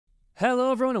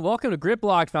Hello, everyone, and welcome to Grip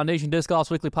Locked Foundation Disc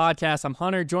Golf's weekly podcast. I'm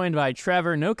Hunter, joined by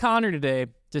Trevor. No Connor today,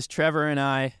 just Trevor and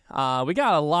I. We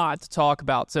got a lot to talk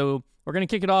about, so we're going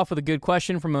to kick it off with a good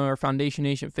question from our Foundation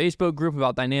Nation Facebook group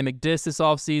about dynamic disc this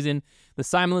offseason. The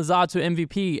Simon Lizotte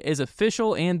MVP is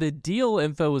official, and the deal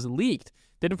info was leaked.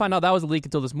 Didn't find out that was a leak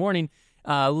until this morning.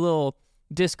 A little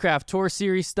Discraft Tour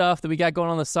Series stuff that we got going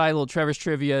on the side, a little Trevor's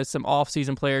Trivia, some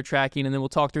off-season player tracking, and then we'll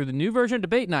talk through the new version of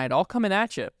Debate Night, all coming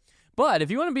at you. But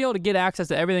if you want to be able to get access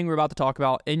to everything we're about to talk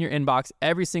about in your inbox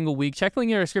every single week, check the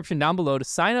link in the description down below to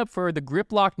sign up for the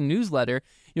Grip Locked newsletter.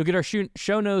 You'll get our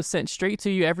show notes sent straight to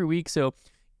you every week, so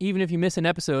even if you miss an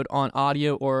episode on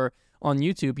audio or on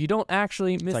YouTube, you don't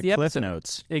actually miss the episode. Cliff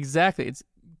Notes. Exactly. It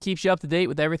keeps you up to date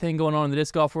with everything going on in the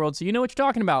disc golf world, so you know what you're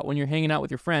talking about when you're hanging out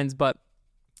with your friends. But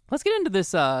let's get into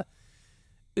this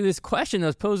this question that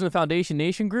was posed in the Foundation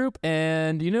Nation group,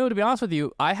 and to be honest with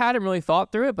you, I hadn't really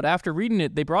thought through it, but after reading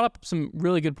it, they brought up some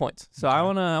really good points. So I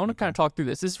want to kind of talk through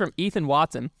this. This is from Ethan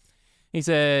Watson. He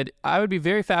said, I would be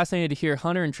very fascinated to hear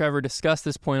Hunter and Trevor discuss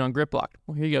this point on Grip Locked.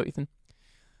 Well, here you go, Ethan.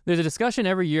 There's a discussion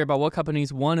every year about what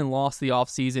companies won and lost the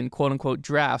offseason quote-unquote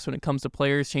drafts when it comes to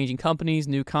players changing companies,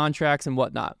 new contracts, and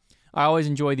whatnot. I always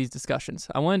enjoy these discussions.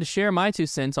 I wanted to share my 2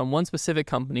 cents on one specific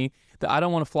company that I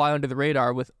don't want to fly under the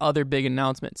radar with other big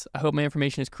announcements. I hope my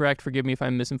information is correct. Forgive me if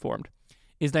I'm misinformed.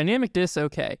 Is Dynamic Disc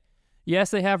okay?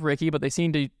 Yes, they have Ricky, but they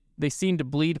seem to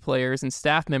bleed players and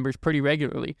staff members pretty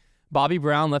regularly. Bobby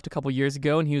Brown left a couple years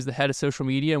ago, and he was the head of social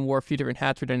media and wore a few different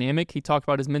hats for Dynamic. He talked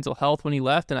about his mental health when he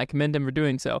left, and I commend him for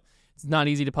doing so. It's not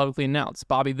easy to publicly announce.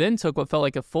 Bobby then took what felt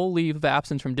like a full leave of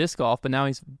absence from disc golf, but now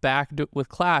he's back with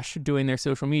Clash doing their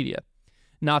social media.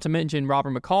 Not to mention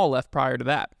Robert McCall left prior to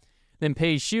that. Then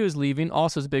Paige Shue is leaving,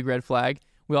 also is a big red flag.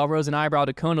 We all rose an eyebrow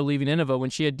to Kona leaving Innova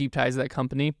when she had deep ties to that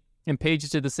company, and Paige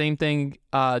did the same thing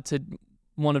to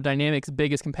one of Dynamic's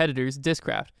biggest competitors,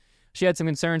 Discraft. She had some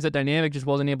concerns that Dynamic just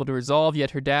wasn't able to resolve,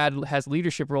 yet her dad has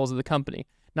leadership roles at the company.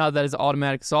 Not that it's an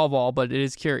automatic solve all, but it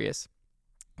is curious.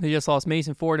 They just lost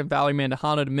Mason Ford and Valerie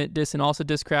Mandujano to Mint Disc and also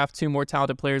Discraft, 2 more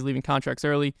talented players leaving contracts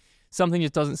early. Something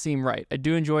just doesn't seem right. I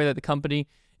do enjoy that the company,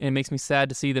 and it makes me sad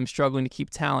to see them struggling to keep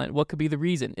talent. What could be the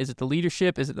reason? Is it the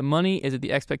leadership? Is it the money? Is it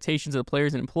the expectations of the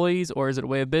players and employees? Or is it a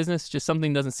way of business? Just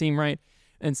something doesn't seem right,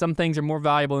 and some things are more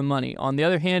valuable than money. On the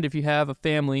other hand, if you have a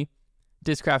family,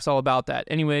 Discraft's all about that.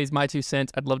 Anyways, my 2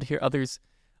 cents. I'd love to hear others'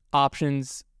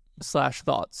 options /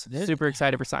 thoughts. Super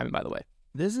excited for Simon, by the way.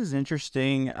 This is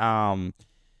interesting.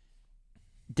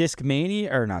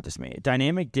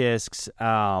 Dynamic Discs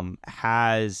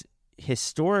has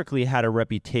historically had a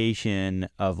reputation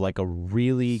of like a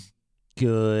really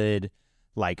good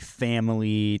like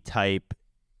family type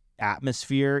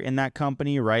atmosphere in that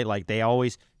company, right? Like they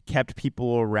always kept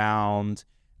people around.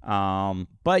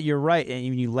 But you're right, and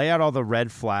when you lay out all the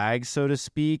red flags, so to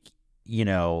speak,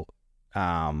 I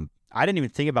didn't even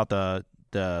think about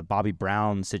the Bobby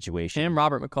Brown situation And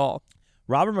Robert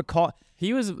McCall,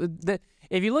 he was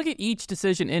if you look at each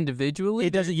decision individually,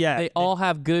 it doesn't. Yeah, they all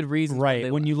have good reasons.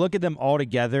 Right. When you look at them all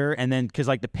together, and then because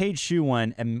like the Paige Shue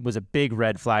one was a big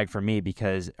red flag for me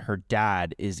because her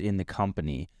dad is in the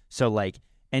company. So like,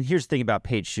 and here's the thing about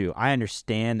Paige Shue. I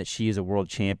understand that she is a world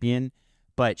champion,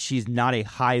 but she's not a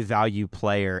high value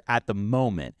player at the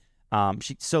moment.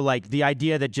 So like the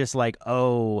idea that just like,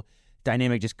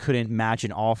 Dynamic just couldn't match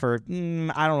an offer.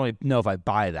 I don't really know if I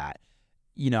buy that.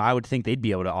 I would think they'd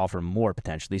be able to offer more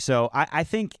potentially. So I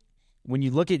think when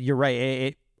you look at, you're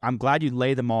right. I'm glad you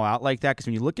lay them all out like that, because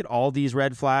when you look at all these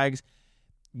red flags,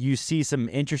 you see some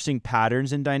interesting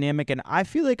patterns in Dynamic. And I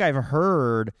feel like I've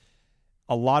heard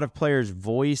a lot of players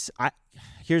voice.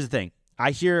 Here's the thing.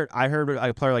 I heard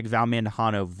a player like Val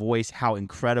Mandujano voice how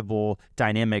incredible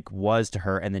Dynamic was to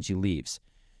her, and then she leaves.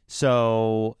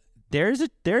 So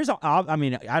I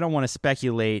mean, I don't want to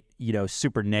speculate,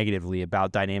 super negatively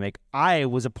about Dynamic. I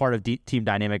was a part of Team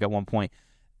Dynamic at one point.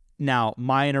 Now,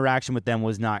 my interaction with them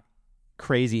was not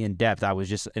crazy in depth. I was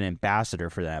just an ambassador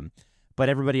for them. But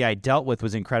everybody I dealt with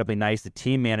was incredibly nice. The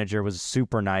team manager was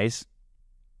super nice.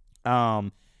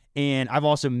 And I've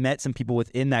also met some people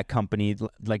within that company,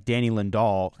 like Danny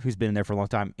Lindahl, who's been in there for a long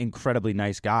time. Incredibly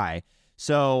nice guy.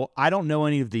 So I don't know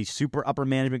any of the super upper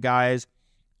management guys.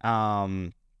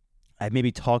 I've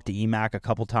maybe talked to EMAC a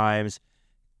couple times.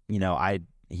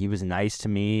 He was nice to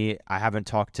me. I haven't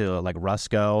talked to like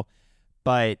Rusco,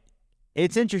 but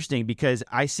it's interesting because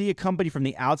I see a company from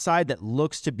the outside that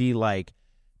looks to be like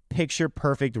picture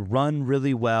perfect, run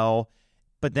really well.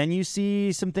 But then you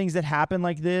see some things that happen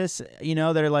like this,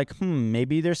 that are like,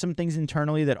 maybe there's some things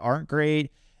internally that aren't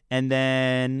great. And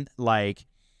then like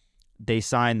they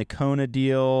signed the Kona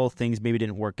deal. Things maybe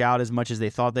didn't work out as much as they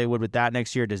thought they would with that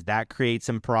next year. Does that create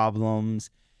some problems?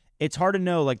 It's hard to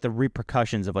know like the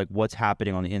repercussions of like what's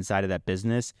happening on the inside of that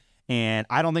business. And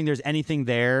I don't think there's anything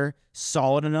there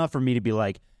solid enough for me to be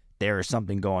like, there is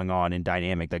something going on in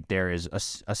Dynamic. Like there is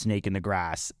a snake in the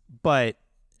grass. But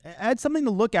it's something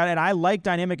to look at. And I like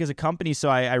Dynamic as a company. So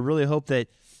I really hope that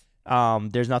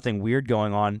there's nothing weird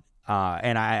going on.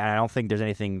 And I don't think there's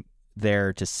anything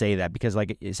there to say that, because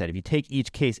like you said, if you take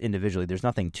each case individually, there's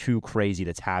nothing too crazy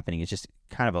that's happening. It's just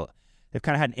they've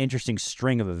kind of had an interesting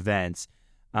string of events.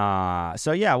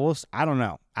 So yeah, I don't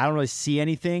know. I don't really see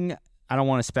anything. I don't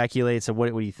want to speculate. So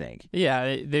what do you think?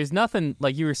 Yeah, there's nothing,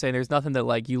 like you were saying, there's nothing that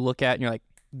like you look at and you're like,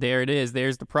 there it is,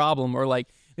 there's the problem. Or like,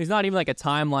 there's not even like a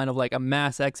timeline of like a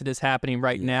mass exodus happening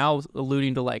right now,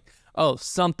 alluding to like, oh,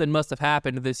 something must have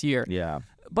happened this year. Yeah.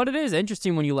 But it is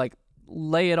interesting when you like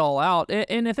lay it all out.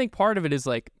 And I think part of it is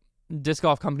like disc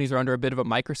golf companies are under a bit of a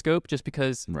microscope just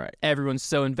because everyone's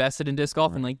so invested in disc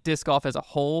golf and like disc golf as a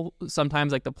whole.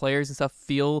 Sometimes like the players and stuff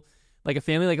feel like a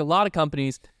family. Like a lot of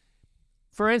companies,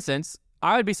 for instance,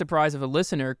 I would be surprised if a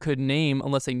listener could name,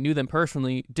 unless they knew them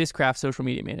personally, Discraft's social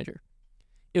media manager.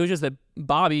 It was just that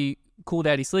Bobby, Cool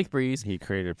Daddy Slick Breeze, he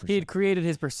had created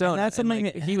his persona. And that's something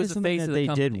like, he was the face of the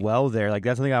company. They did well there. Like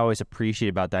that's something I always appreciate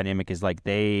about Dynamic is like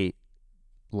they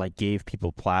like gave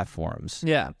people platforms.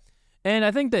 Yeah. And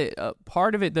I think that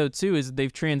part of it though too is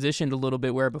they've transitioned a little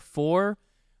bit where before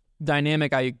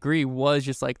Dynamic, I agree, was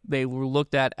just like they were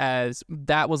looked at as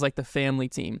that was like the family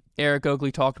team. Eric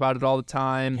Oakley talked about it all the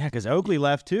time. Yeah, because Oakley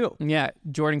left too. Yeah,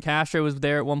 Jordan Castro was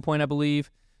there at one point, I believe.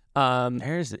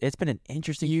 It's been an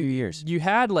interesting few years. You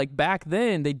had like back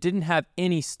then they didn't have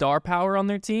any star power on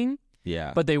their team.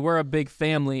 Yeah. But they were a big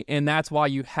family, and that's why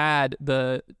you had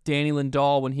the Danny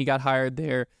Lindahl when he got hired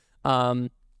there.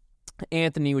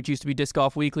 Anthony, which used to be Disc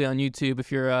Golf Weekly on YouTube,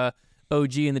 if you're a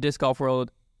OG in the disc golf world,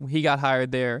 he got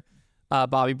hired there.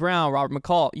 Bobby Brown, Robert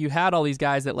McCall. You had all these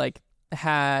guys that like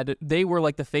they were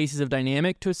like the faces of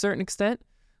Dynamic to a certain extent.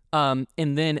 And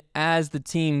then as the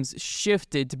teams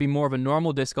shifted to be more of a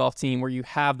normal disc golf team where you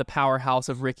have the powerhouse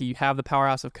of Ricky, you have the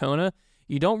powerhouse of Kona,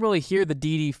 you don't really hear the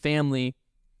DD family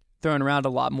thrown around a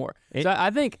lot more. So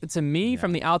I think, to me,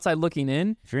 from the outside looking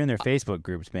in... If you're in their Facebook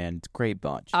groups, man, it's a great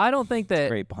bunch. I don't think that...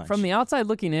 Great bunch. From the outside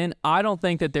looking in, I don't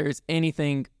think that there's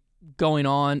anything going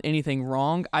on, anything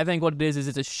wrong. I think what it is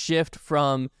it's a shift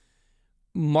from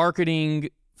marketing,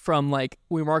 from like,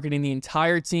 we're marketing the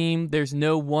entire team. There's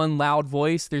no one loud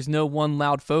voice. There's no one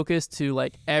loud focus to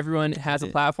like, everyone has a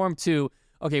platform to...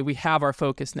 Okay, we have our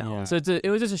focus now. Yeah. So it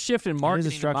was just a shift in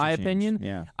marketing, in my opinion.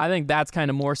 Yeah. I think that's kind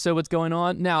of more so what's going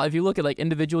on. Now, if you look at like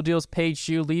individual deals, Paige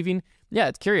Shue leaving, yeah,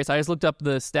 it's curious. I just looked up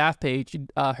the staff page.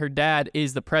 Her dad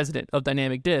is the president of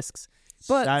Dynamic Discs.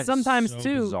 But That's sometimes so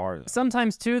too, bizarre,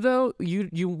 though,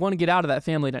 you want to get out of that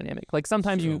family dynamic. Like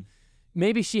sometimes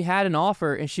maybe she had an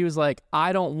offer and she was like,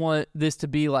 I don't want this to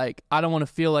be like, I don't want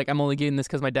to feel like I'm only getting this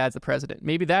because my dad's the president.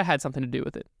 Maybe that had something to do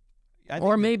with it.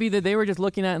 Or maybe that they were just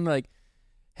looking at him like,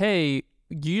 hey,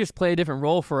 you just play a different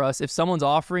role for us. If someone's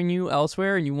offering you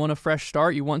elsewhere and you want a fresh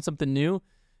start, you want something new,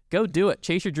 go do it.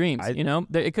 Chase your dreams.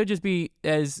 It could just be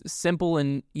as simple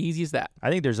and easy as that. I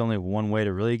think there's only one way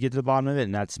to really get to the bottom of it,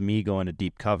 and that's me going to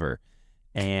deep cover.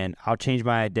 And I'll change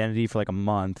my identity for like a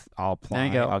month. I'll apply.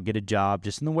 I'll get a job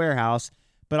just in the warehouse.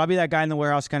 But I'll be that guy in the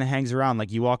warehouse kind of hangs around. Like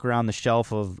you walk around the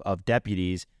shelf of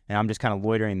deputies, and I'm just kind of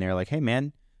loitering there like, hey,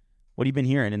 man, what have you been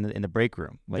hearing in the break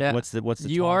room? Like, what's the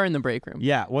You talk? are in the break room.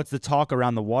 Yeah, what's the talk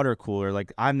around the water cooler?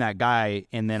 Like, I'm that guy,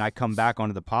 and then I come back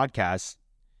onto the podcast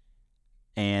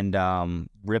and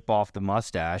rip off the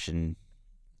mustache, and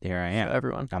here I am. For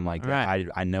everyone. I'm like,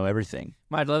 I know everything.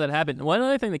 I'd let that happen. One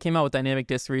other thing that came out with Dynamic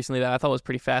Disc recently that I thought was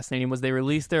pretty fascinating was they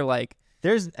released their like...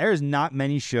 There's not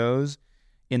many shows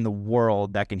in the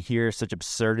world that can hear such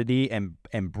absurdity and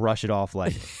brush it off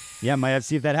like, yeah, might have to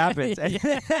see if that happens. And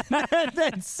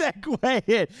then segue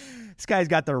it. This guy's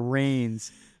got the reins.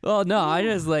 Well, no, I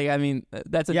just like, I mean,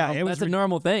 that's a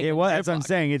normal thing. It was. That's what I'm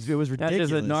saying. It was ridiculous.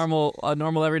 That's just a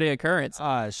normal everyday occurrence.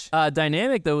 Gosh.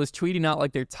 Dynamic though was tweeting out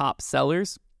like their top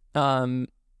sellers. And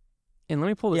let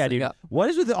me pull this thing up. What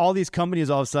is with all these companies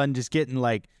all of a sudden just getting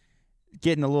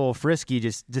a little frisky,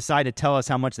 just decide to tell us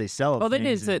how much they sell. Well, they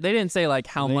didn't say like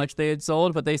how much they had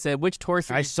sold, but they said which tour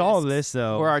series I saw this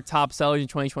though were our top sellers in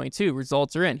 2022.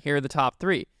 Results are in. Here are the top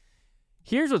 3.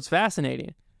 Here's what's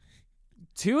fascinating.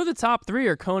 2 of the top 3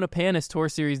 are Kona Panis Tour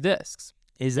Series discs.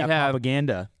 Is that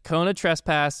propaganda? Kona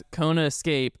Trespass, Kona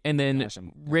Escape, and then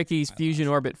Ricky's Fusion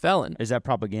Orbit Felon. Is that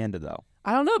propaganda though?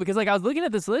 I don't know, because like I was looking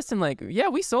at this list and like, yeah,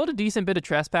 we sold a decent bit of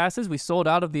Trespasses. We sold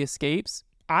out of the Escapes.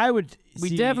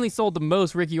 We definitely sold the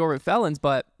most Ricky Orbit felons,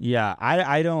 but yeah,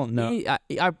 I don't know.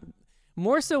 I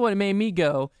more so what made me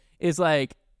go is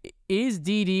like, is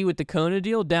DD with the Kona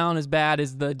deal down as bad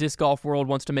as the disc golf world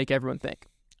wants to make everyone think?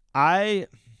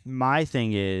 My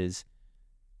thing is,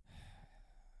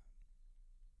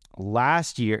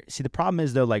 last year, see, the problem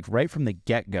is though, like right from the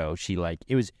get-go, she like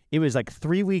it was like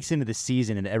 3 weeks into the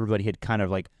season and everybody had kind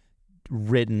of like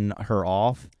ridden her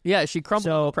off. Yeah, she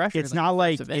crumbled under pressure. It's not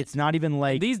like it's not even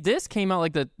like these discs came out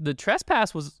like the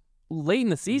trespass was late in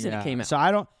the season. It came out. So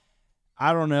I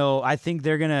don't know. I think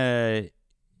they're gonna,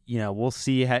 we'll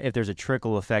see if there's a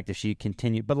trickle effect if she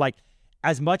continue. But like,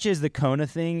 as much as the Kona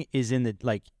thing is in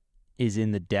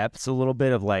the depths a little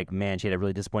bit of like, man, she had a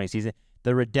really disappointing season.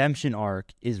 The redemption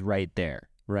arc is right there,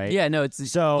 right? Yeah, no,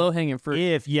 it's so low hanging fruit.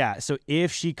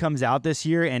 If she comes out this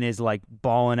year and is like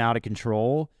balling out of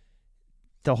control,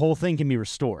 the whole thing can be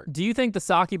restored. Do you think the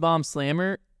Saki Bomb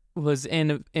Slammer was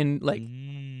in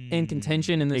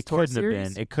contention in this tour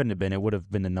series? It couldn't have been. It would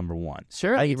have been the number one.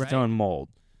 Sure, I think it's its own mold.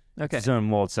 Okay, it's its own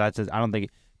mold. So I don't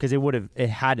think because it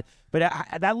had. But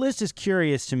that list is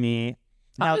curious to me.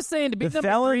 Now, I'm just saying to be number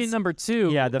 3 and number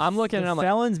 2. Yeah, I'm looking at it. I'm like,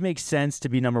 felons make sense to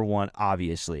be number 1,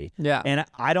 obviously. Yeah, and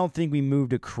I don't think we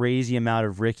moved a crazy amount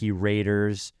of Ricky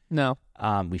Raiders. No,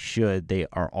 we should. They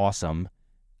are awesome.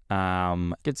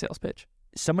 Good sales pitch.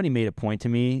 Somebody made a point to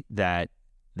me that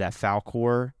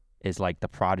Falcor is like the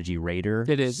prodigy Raider.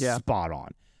 It is, yeah, spot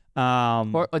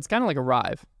on. Or it's kind of like a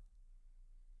Rive.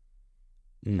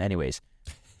 Anyways,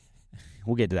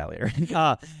 we'll get to that later.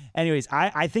 Anyways,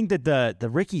 I think that the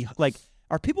Ricky, like,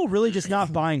 are people really just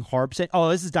not buying harps? Oh,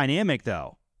 this is dynamic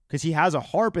though, because he has a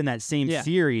harp in that same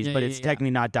series, but it's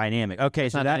technically not dynamic. Okay,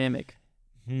 it's so not dynamic.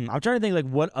 I'm trying to think like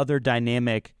what other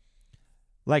dynamic.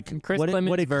 Like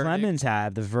what did Clemens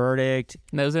have? The Verdict.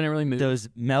 Those didn't really move. Those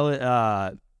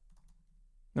Let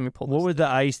me pull. What were the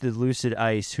ice? The Lucid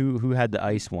Ice. Who had the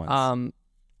ice ones?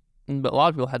 But a lot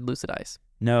of people had Lucid Ice.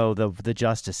 No, the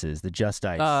Justices, the Just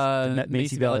Ice.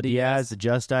 Macy Vela-Diaz, the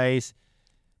Just Ice.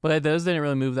 But those didn't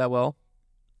really move that well.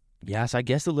 Yes, I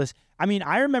guess the list. I mean,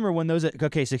 I remember when those.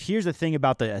 Okay, so here's the thing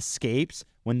about the Escapes.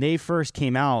 When they first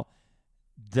came out,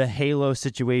 the Halo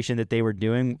situation that they were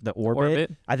doing, the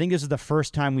Orbit. I think this was the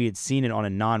first time we had seen it on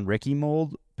a non-Ricky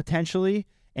mold, potentially.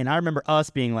 And I remember us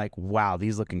being like, wow,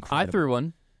 these look incredible. I threw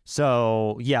one.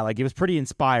 So, yeah, like it was pretty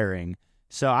inspiring.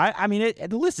 So, I mean,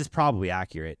 the list is probably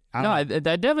accurate. I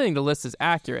definitely think the list is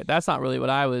accurate. That's not really what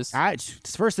I was.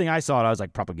 The first thing I saw, I was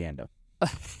like, propaganda.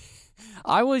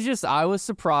 I was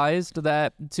surprised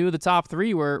that 2 of the top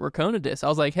 3 were Kona discs. I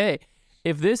was like, hey,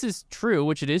 if this is true,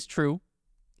 which it is true,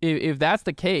 if that's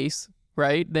the case,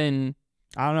 right, then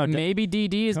I don't know. Maybe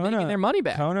DD is making their money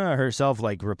back. Kona herself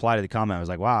like replied to the comment. I was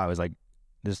like, wow. I was like,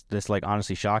 this like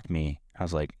honestly shocked me. I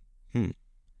was like, Yeah,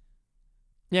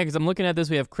 because I'm looking at this.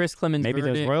 We have Chris Clemens' maybe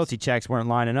Verdict. Those royalty checks weren't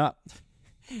lining up.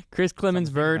 Chris Clemens'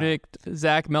 Verdict,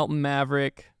 Zach Melton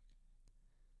Maverick.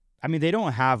 I mean, they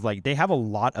don't have they have a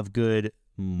lot of good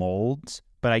molds,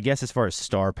 but I guess as far as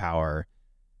star power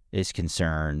is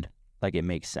concerned, like it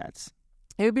makes sense.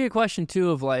 It would be a question too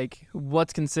of like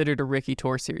what's considered a Ricky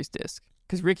Tour Series disc,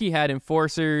 because Ricky had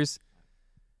Enforcers.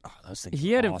 Oh, those things.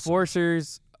 He had awesome.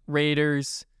 Enforcers,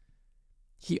 Raiders.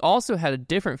 He also had a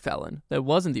different felon that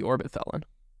wasn't the Orbit felon.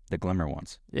 The Glimmer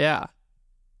ones. Yeah.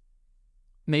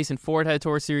 Mason Ford had a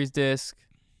Tour Series disc.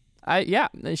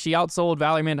 She outsold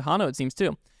Valerie Mandujano, it seems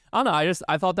too. I don't know.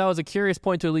 I thought that was a curious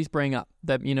point to at least bring up.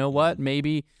 That, you know what,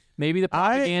 maybe the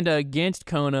propaganda against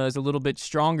Kona is a little bit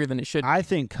stronger than it should be. I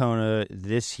think Kona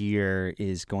this year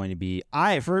is going to be.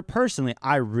 Personally,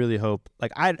 I really hope.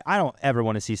 Like, I don't ever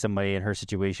want to see somebody in her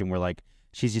situation where like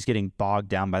she's just getting bogged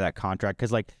down by that contract,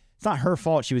 because like it's not her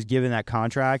fault she was given that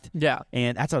contract. Yeah,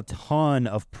 and that's a ton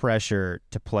of pressure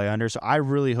to play under. So I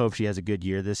really hope she has a good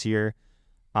year this year.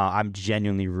 I'm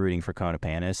genuinely rooting for Kona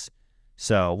Panis.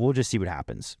 So we'll just see what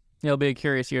happens. It'll be a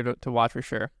curious year to watch for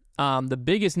sure. The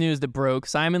biggest news that broke,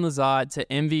 Simon Lizotte to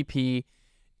MVP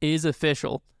is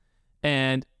official.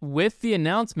 And with the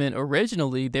announcement,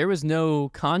 originally, there was no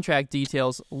contract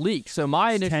details leaked. So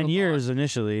my initial 10 years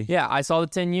initially. Yeah, I saw the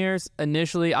 10 years.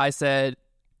 Initially, I said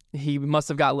he must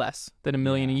have got less than $1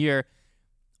 million a year.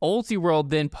 Ultiworld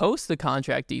then posts the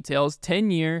contract details,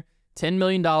 10-year, $10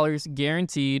 million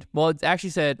guaranteed. Well, it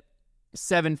actually said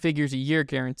 7 figures a year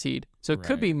guaranteed. So it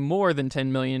could be more than $10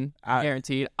 million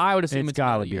guaranteed. I would assume it's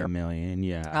got to be $1 million,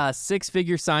 yeah.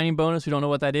 6-figure signing bonus. We don't know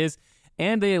what that is.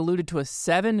 And they alluded to a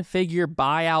 7-figure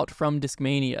buyout from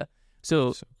Discmania.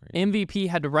 So MVP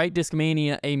had to write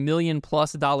Discmania $1 million+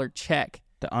 check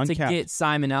to get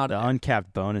Simon out of the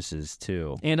uncapped bonuses,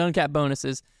 too. And uncapped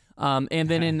bonuses. And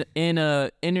then in a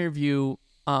interview,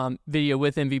 video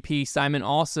with MVP, Simon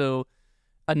also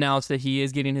announced that he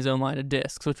is getting his own line of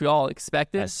discs, which we all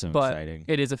expected. That's so but exciting.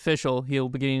 It is official. He'll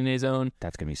be getting his own.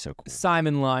 That's gonna be so cool.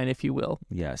 Simon line, if you will.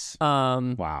 Yes.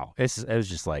 Wow. It was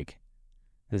just like,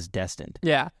 it was destined.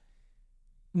 Yeah.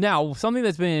 Now,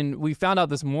 something we found out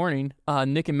this morning,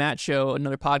 Nick and Matt show,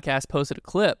 another podcast, posted a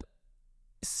clip.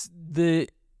 The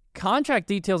contract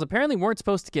details apparently weren't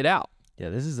supposed to get out. Yeah,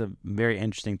 this is a very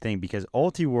interesting thing because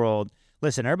Ultiworld,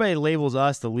 listen, everybody labels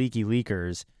us the leaky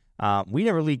leakers. We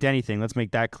never leaked anything. Let's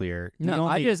make that clear. No,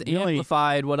 I just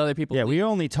amplified what other people. Yeah, leaked. we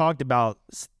only talked about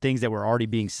things that were already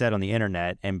being said on the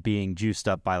internet and being juiced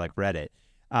up by like Reddit.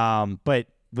 But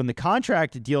when the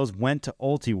contract deals went to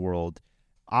Ultiworld,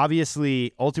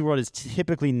 obviously Ultiworld is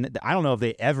typically, I don't know if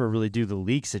they ever really do the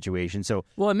leak situation. So,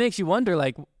 well, it makes you wonder,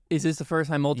 like, is this the first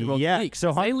time Ultiworld leaks?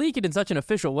 So they leak it in such an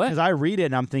official way. Because I read it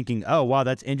and I'm thinking, oh wow,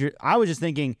 that's interesting. I was just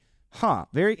thinking,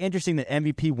 very interesting that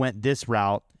MVP went this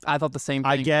route. I thought the same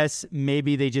thing. I guess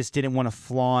maybe they just didn't want to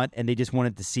flaunt and they just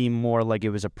wanted to seem more like it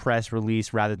was a press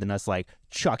release rather than us like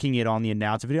chucking it on the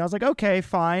announcement video. I was like, okay,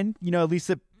 fine. At least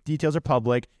the details are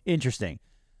public. Interesting.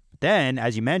 Then,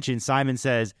 as you mentioned, Simon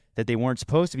says that they weren't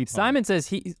supposed to be public. Simon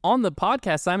says on the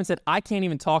podcast, Simon said, I can't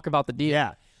even talk about the deal.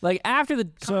 Yeah. Like after the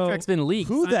contract's been leaked,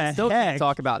 who the still heck can't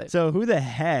talk about it. So who the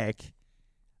heck?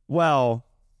 Well,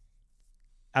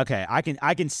 okay, I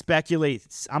can speculate.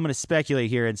 I'm going to speculate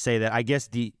here and say that I guess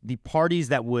the parties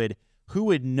who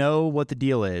would know what the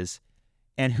deal is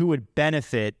and who would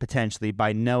benefit potentially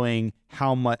by knowing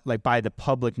how much, like by the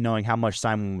public knowing how much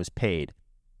Simon was paid,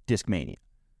 Discmania.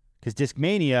 Because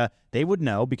Discmania, they would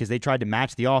know because they tried to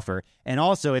match the offer. And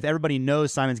also, if everybody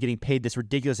knows Simon's getting paid this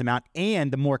ridiculous amount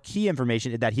and the more key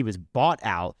information that he was bought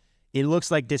out, it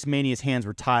looks like Discmania's hands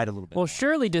were tied a little bit. Well,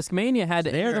 surely Discmania had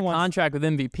to enter a contract with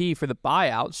MVP for the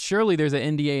buyout. Surely there's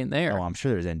an NDA in there. Oh, I'm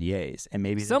sure there's NDAs, and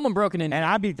maybe someone broke an NDA. And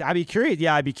I'd be curious.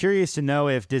 Yeah, I'd be curious to know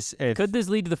if could this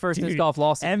lead to the first disc golf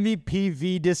lawsuit. MVP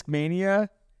v Discmania,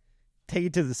 take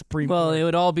it to the Supreme Court. Well, it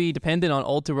would all be dependent on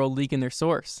Ultiworld leaking their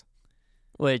source.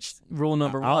 Which rule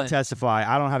number one? I'll testify.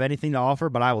 I don't have anything to offer,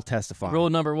 but I will testify.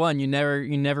 Rule number one: you never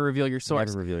reveal your source.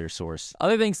 Never reveal your source.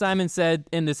 Other thing Simon said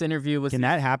in this interview was, can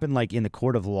that happen like in the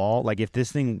court of law? Like if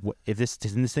this thing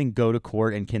go to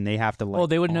court and can they have to? Like, well,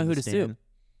 they wouldn't know who to sue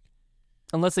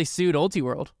unless they sued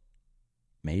Ultiworld.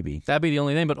 Maybe that'd be the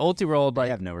only thing. But Ultiworld, they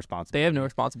have no responsibility. They have no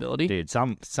responsibility, dude.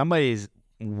 Somebody's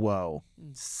whoa.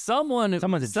 Someone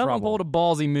pulled a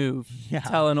ballsy move,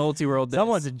 telling Ultiworld this.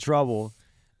 Someone's in trouble.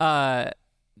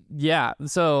 Yeah,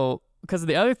 so because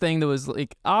the other thing that was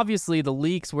like obviously the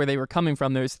leaks where they were coming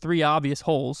from, there's three obvious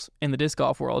holes in the disc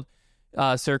golf world: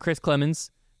 Sir Chris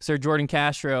Clemens, Sir Jordan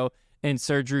Castro, and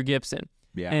Sir Drew Gibson.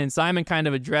 Yeah. And Simon kind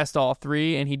of addressed all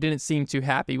three, and he didn't seem too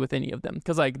happy with any of them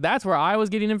because like that's where I was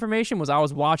getting information was I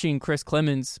was watching Chris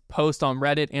Clemens post on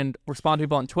Reddit and respond to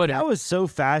people on Twitter. That was so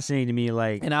fascinating to me.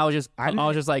 Like, and I was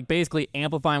just like basically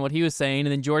amplifying what he was saying,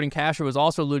 and then Jordan Castro was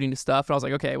also alluding to stuff, and I was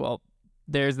like, okay, well.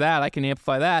 There's that. I can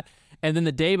amplify that. And then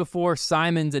the day before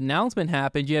Simon's announcement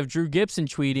happened, you have Drew Gibson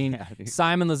tweeting,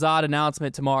 Simon Lizotte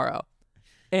announcement tomorrow.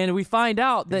 And we find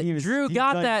out that Drew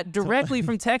got that directly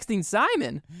from texting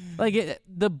Simon. Like,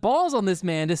 the balls on this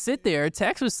man to sit there,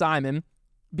 text with Simon,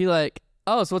 be like,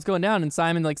 oh, so what's going down? And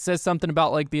Simon, like, says something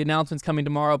about, like, the announcement's coming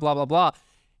tomorrow, blah, blah, blah.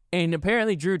 And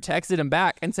apparently Drew texted him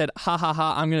back and said, ha, ha,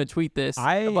 ha, I'm going to tweet this.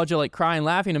 A bunch of, like, crying,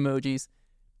 laughing emojis.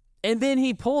 And then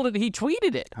he pulled it. He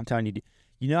tweeted it. I'm telling you,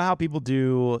 you know how people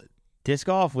do disc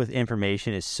golf with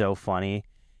information is so funny.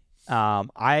 You know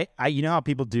how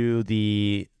people do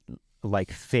the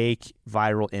like fake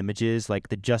viral images, like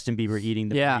the Justin Bieber eating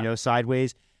the burrito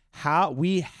sideways. How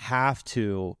we have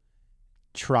to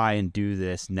try and do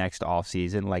this next off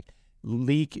season, like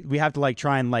leak. We have to like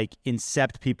try and like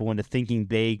incept people into thinking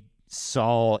they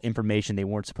saw information they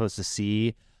weren't supposed to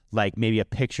see, like maybe a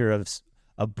picture of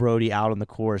Brody out on the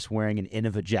course wearing an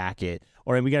Innova jacket,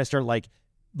 or we got to start like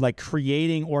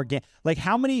creating like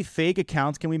how many fake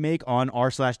accounts can we make on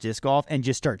r/disc golf and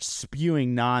just start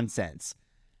spewing nonsense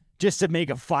just to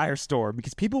make a firestorm?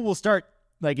 Because people will start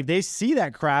like if they see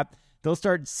that crap, they'll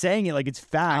start saying it like it's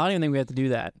fact. I don't even think we have to do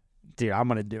that, dude. I'm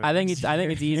gonna do it. I think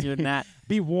it's easier than that.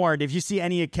 Be warned: if you see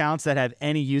any accounts that have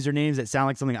any usernames that sound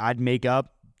like something I'd make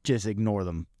up, just ignore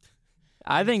them.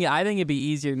 I think it'd be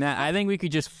easier than that. I think we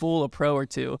could just fool a pro or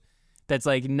two that's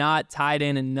like not tied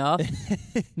in enough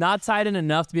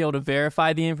to be able to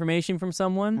verify the information from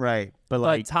someone. Right.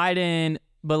 But tied in,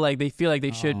 but like they feel like they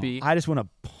should be. I just want to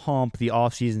pump the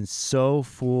off season so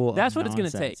full That's what nonsense.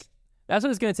 It's going to take. That's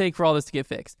what it's going to take for all this to get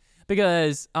fixed.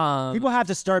 Because people have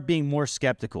to start being more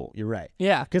skeptical. You're right.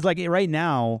 Yeah. Because like right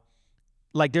now,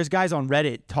 like there's guys on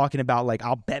Reddit talking about like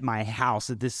I'll bet my house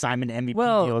that this Simon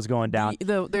MVP deal is going down.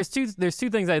 There's two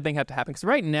things I think have to happen because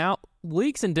right now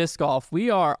leaks in disc golf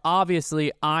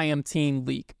I am team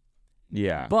leak.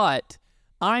 Yeah, but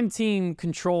I'm team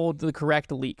controlled the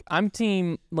correct leak. I'm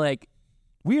team like.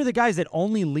 We are the guys that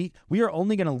only leak. We are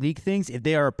only going to leak things if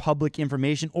they are public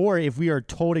information or if we are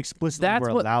told explicitly we're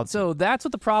allowed to. So that's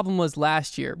what the problem was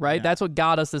last year, right? Yeah. That's what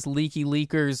got us this leaky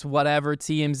leakers, whatever,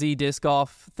 TMZ disc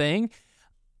golf thing.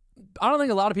 I don't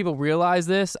think a lot of people realize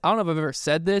this. I don't know if I've ever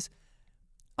said this.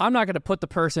 I'm not going to put the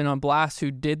person on blast who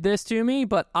did this to me,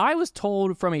 but I was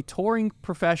told from a touring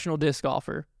professional disc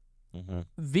golfer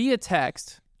via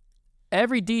text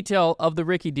every detail of the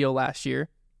Ricky deal last year,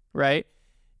 right?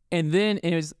 And then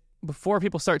it was before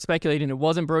people start speculating, it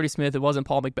wasn't Brody Smith, it wasn't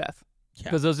Paul Macbeth.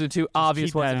 Because those are the two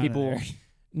obvious ones that people,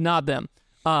 not them.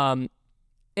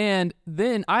 And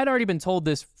then I'd already been told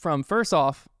this from first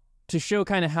off to show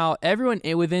kind of how everyone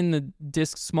within the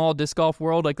small disc golf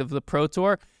world, like the Pro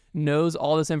Tour, knows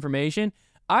all this information.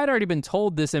 I'd already been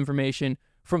told this information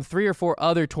from 3 or 4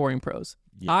 other touring pros.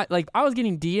 Yeah. I was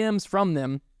getting DMs from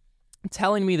them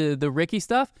telling me the Ricky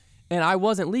stuff, and I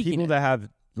wasn't leaking people that have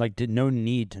did no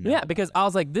need to know. Yeah, because I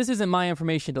was like, this isn't my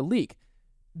information to leak.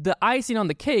 The icing on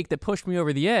the cake that pushed me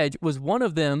over the edge was one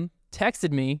of them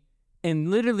texted me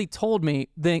and literally told me,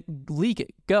 then leak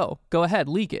it. Go ahead,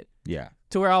 leak it. Yeah.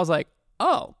 To where I was like,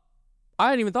 oh, I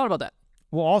hadn't even thought about that.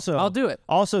 Well, also, I'll do it.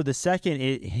 Also, the second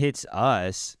it hits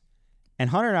us, and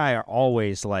Hunter and I are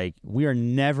always like, we are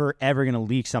never, ever going to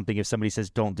leak something if somebody says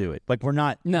don't do it. Like, we're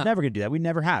never going to do that. We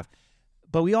never have.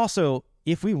 But we also,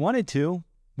 if we wanted to,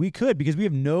 we could, because we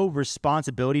have no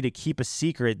responsibility to keep a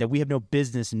secret that we have no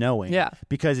business knowing. Yeah.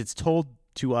 Because it's told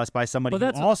to us by somebody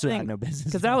who also had no business knowing.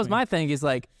 Because that was my thing, is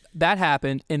like, that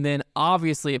happened, and then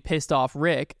obviously it pissed off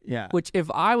Rick. Yeah. Which,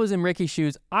 if I was in Ricky's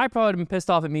shoes, I probably would have been pissed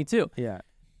off at me too. Yeah.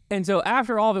 And so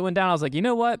after all of it went down, I was like, you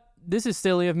know what? This is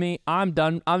silly of me. I'm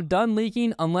done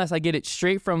leaking unless I get it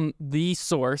straight from the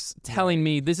source telling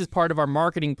me this is part of our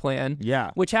marketing plan.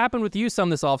 Yeah. Which happened with you some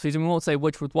this offseason. We won't say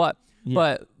which with what. Yeah.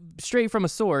 But straight from a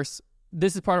source,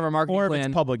 this is part of our marketing plan. Or if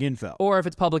it's public info. Or if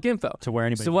it's public info. To where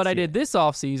anybody So what I did this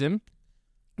offseason,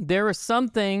 there were some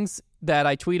things that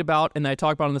I tweet about and that I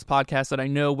talk about on this podcast that I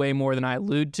know way more than I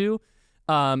allude to.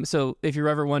 So if you're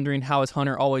ever wondering how is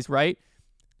Hunter always right,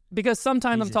 because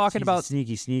sometimes I'm talking about...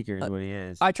 sneaky sneaker is what he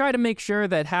is. I try to make sure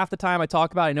that half the time I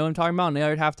talk about it, I know what I'm talking about, and the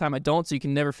other half the time I don't, so you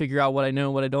can never figure out what I know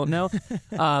and what I don't know.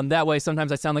 That way,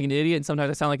 sometimes I sound like an idiot, and sometimes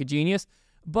I sound like a genius.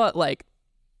 But,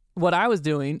 what I was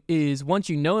doing is once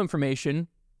you know information,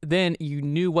 then you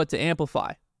knew what to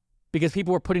amplify, because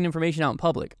people were putting information out in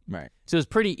public. Right. So it was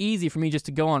pretty easy for me just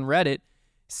to go on Reddit,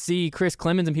 see Chris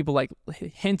Clemens and people,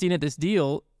 hinting at this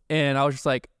deal, and I was just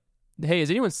like, hey, has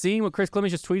anyone seen what Chris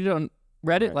Clemens just tweeted on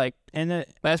Reddit? Right. And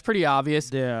that's pretty obvious.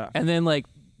 Yeah. And then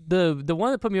the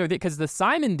one that put me over there, because the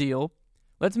Simon deal,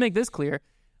 let's make this clear,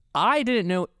 I didn't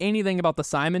know anything about the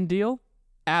Simon deal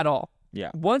at all.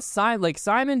 Yeah. Once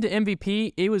Simon to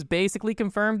MVP, it was basically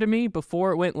confirmed to me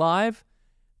before it went live.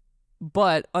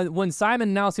 But when Simon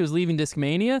announced he was leaving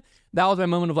Discmania, that was my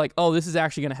moment of oh, this is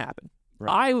actually going to happen.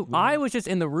 Right. I was just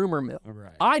in the rumor mill.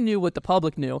 Right. I knew what the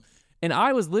public knew, and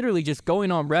I was literally just going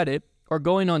on Reddit or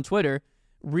going on Twitter,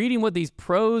 reading what these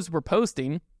pros were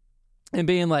posting and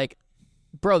being like,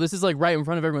 bro, this is right in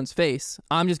front of everyone's face.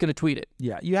 I'm just going to tweet it.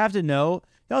 Yeah. You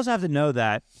also have to know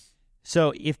that.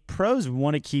 So if pros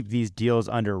want to keep these deals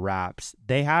under wraps,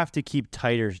 they have to keep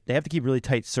really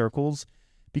tight circles,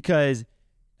 because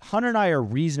Hunter and I are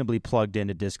reasonably plugged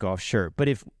into disc golf, sure. But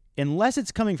unless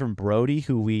it's coming from Brody,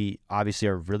 who we obviously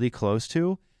are really close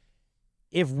to,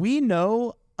 if we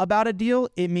know about a deal,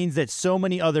 it means that so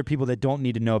many other people that don't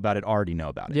need to know about it already know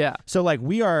about it. Yeah. So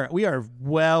we are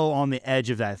well on the edge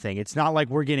of that thing. It's not like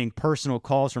we're getting personal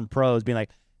calls from pros being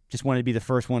like, just wanted to be the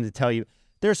first one to tell you.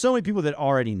 There are so many people that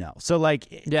already know. So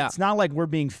It's not like we're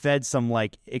being fed some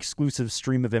exclusive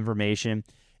stream of information.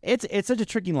 It's such a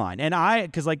tricky line. And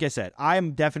because like I said, I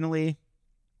am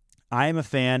a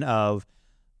fan of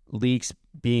leaks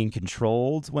being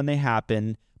controlled when they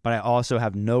happen, but I also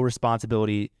have no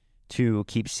responsibility to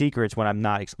keep secrets when I'm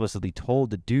not explicitly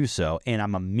told to do so, and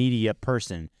I'm a media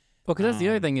person. Well, because that's the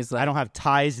other thing is I don't have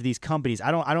ties to these companies.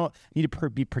 I don't need to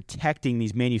be protecting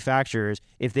these manufacturers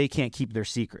if they can't keep their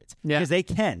secrets. Yeah. Because they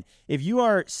can. If you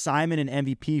are Simon and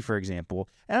MVP, for example,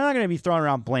 and I'm not going to be throwing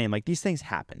around blame. These things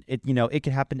happen. It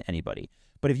could happen to anybody.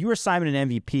 But if you are Simon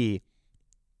and MVP,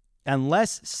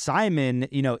 unless Simon,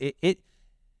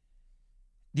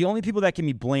 the only people that can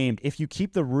be blamed, if you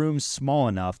keep the room small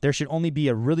enough, there should only be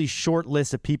a really short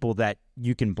list of people that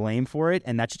you can blame for it,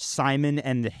 and that's Simon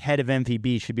and the head of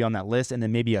MVB should be on that list, and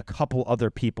then maybe a couple other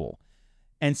people.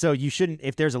 And so you shouldn't,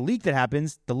 if there's a leak that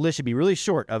happens, the list should be really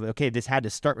short of, okay, this had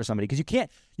to start with somebody. Because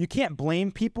you can't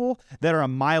blame people that are a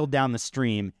mile down the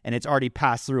stream and it's already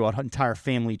passed through an entire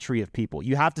family tree of people.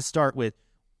 You have to start with,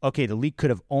 okay, the leak could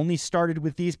have only started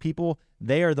with these people.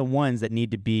 They are the ones that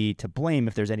need to be to blame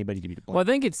if there's anybody to be to blame. Well, I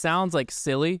think it sounds like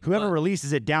silly. Whoever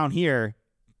releases it down here,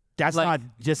 that's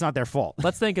just not their fault.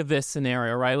 Let's think of this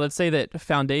scenario, right? Let's say that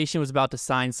Foundation was about to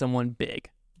sign someone big.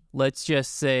 Let's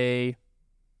just say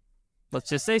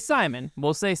Simon.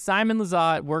 We'll say Simon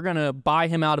Lizotte. We're going to buy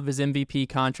him out of his MVP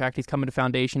contract. He's coming to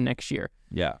Foundation next year.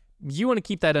 Yeah. You want to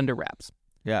keep that under wraps.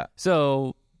 Yeah.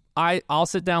 So I'll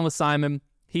sit down with Simon.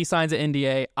 He signs an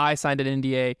NDA. I signed an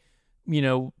NDA. You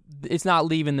know, it's not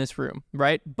leaving this room,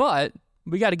 right? But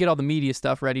we got to get all the media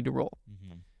stuff ready to roll.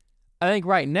 Mm-hmm. I think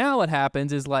right now what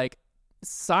happens is like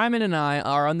Simon and I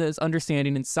are on this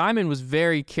understanding, and Simon was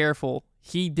very careful.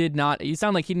 He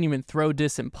sounded like he didn't even throw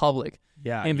this in public.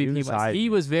 Yeah, MVP he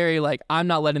was very like, I'm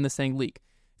not letting this thing leak,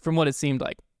 from what it seemed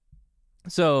like.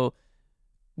 So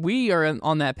we are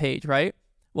on that page, right?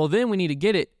 Well, then we need to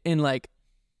get it in like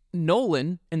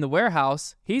Nolan in the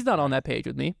warehouse. He's not on that page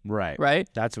with me. Right?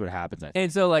 That's what happens.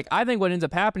 And so like, I think what ends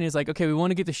up happening is like, okay, we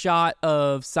want to get the shot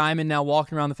of Simon now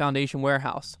walking around the Foundation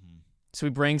warehouse. Mm-hmm. So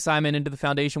we bring Simon into the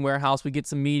Foundation warehouse. We get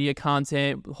some media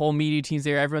content. The whole media team's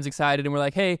there. Everyone's excited. And we're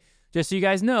like, hey, just so you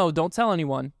guys know, don't tell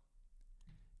anyone.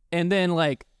 And then,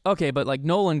 like, okay, but, like,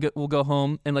 Nolan will go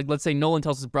home, and, like, let's say Nolan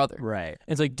tells his brother. Right. And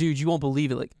it's like, dude, you won't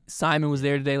believe it. Like, Simon was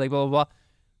there today, like, blah, blah, blah.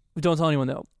 Don't tell anyone,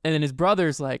 though. And then his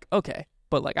brother's like, okay,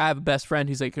 but, like, I have a best friend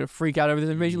who's, like, going to freak out over this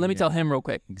information. Let me tell him real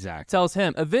quick. Exactly. Tells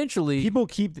him. Eventually.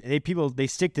 They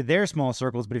stick to their small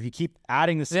circles, but if you keep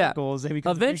adding the circles, they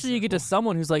become eventually you get to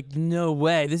someone who's like, no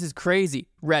way, this is crazy.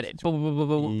 Reddit. Blah, blah, blah,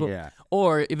 blah, blah. Yeah.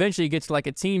 Or eventually you get to, like,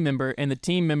 a team member, and the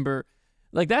team member,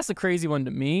 like, that's the crazy one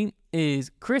to me,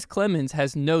 is Chris Clemens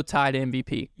has no tie to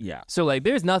MVP. Yeah. So, like,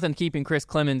 there's nothing keeping Chris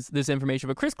Clemens this information.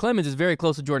 But Chris Clemens is very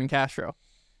close to Jordan Castro.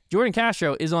 Jordan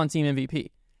Castro is on Team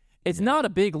MVP. It's not a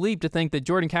big leap to think that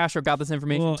Jordan Castro got this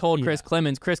information and told Chris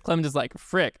Clemens. Chris Clemens is like,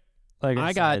 frick, like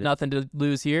I got nothing to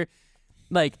lose here.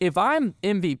 Like, if I'm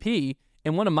MVP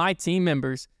and one of my team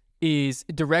members is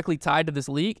directly tied to this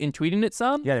leak and tweeting it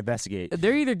some, you got to investigate.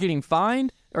 They're either getting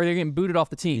fined or they're getting booted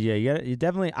off the team. Yeah, you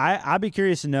definitely. I'd be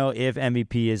curious to know if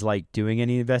MVP is like doing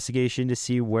any investigation to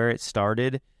see where it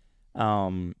started.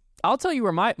 I'll tell you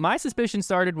where my suspicion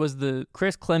started was the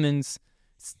Chris Clemens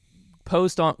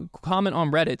comment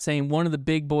on Reddit saying one of the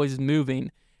big boys is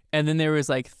moving, and then there was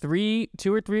like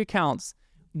two or three accounts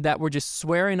that were just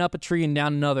swearing up a tree and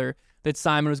down another that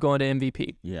Simon was going to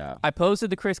MVP. Yeah, I posted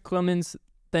the Chris Clemens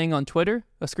thing on Twitter,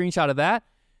 a screenshot of that.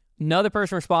 Another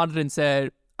person responded and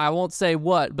said, I won't say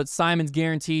what, but Simon's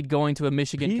guaranteed going to a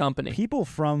Michigan company. People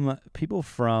from.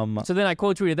 So then I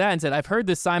quote tweeted that and said, I've heard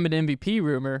this Simon MVP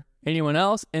rumor. Anyone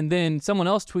else? And then someone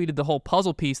else tweeted the whole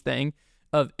puzzle piece thing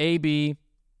of AB,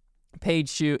 Page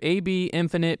Shoe, AB,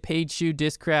 Infinite, Page Shoe,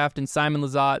 Discraft, and Simon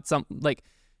Lizotte,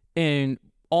 and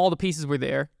all the pieces were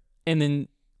there. And then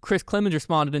Chris Clemens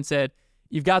responded and said,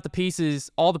 you've got the pieces,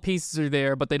 all the pieces are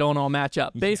there, but they don't all match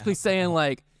up. Basically saying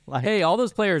like, hey, all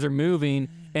those players are moving,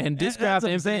 and Discraft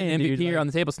and MVP are on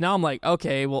the table. So now I'm like,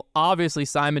 okay, well, obviously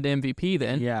Simon to MVP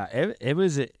then. Yeah, it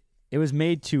was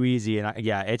made too easy, and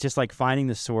it's just like finding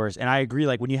the source. And I agree,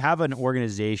 like when you have an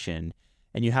organization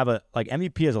and you have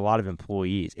MVP has a lot of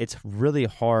employees, it's really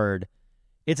hard.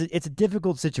 It's a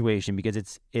difficult situation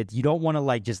because you don't want to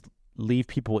like just leave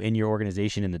people in your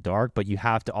organization in the dark, but you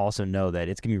have to also know that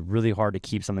it's gonna be really hard to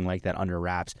keep something like that under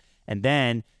wraps. And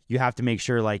then you have to make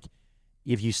sure like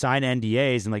if you sign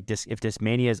NDAs and like if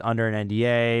Discmania is under an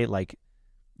NDA, like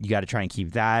you got to try and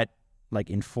keep that like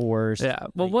enforced. Yeah.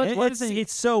 Well, like,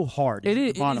 it's so hard. It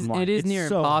is near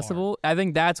impossible. Hard. I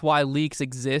think that's why leaks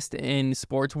exist in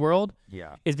sports world.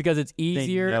 Yeah. Is because it's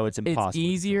easier. It's impossible. It's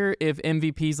easier if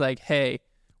MVP's like, hey,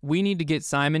 we need to get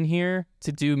Simon here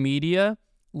to do media.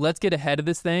 Let's get ahead of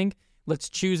this thing. Let's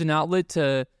choose an outlet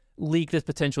to leak this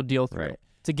potential deal through. Right.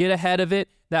 To get ahead of it.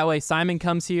 That way Simon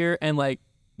comes here and like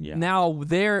now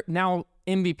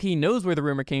MVP knows where the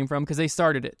rumor came from because they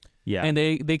started it. Yeah. And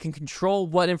they can control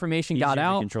what information got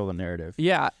out. Control the narrative.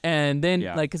 Yeah. And then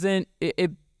because then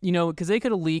because they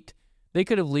could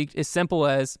have leaked as simple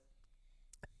as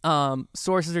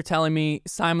sources are telling me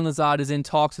Simon Lizotte is in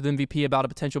talks with MVP about a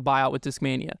potential buyout with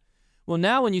Discmania. Well,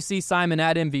 now when you see Simon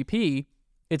at MVP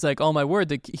it's like, oh my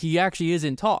word, he actually is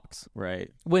in talks.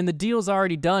 Right. When the deal's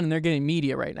already done and they're getting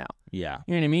media right now. Yeah.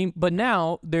 You know what I mean? But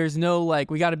now there's no like,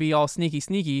 we got to be all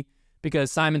sneaky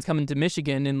because Simon's coming to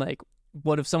Michigan, and like,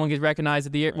 what if someone gets recognized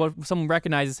at the air? What if someone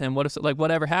recognizes him? What if like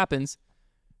whatever happens?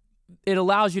 It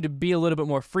allows you to be a little bit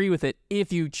more free with it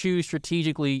if you choose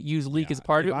strategically use leak as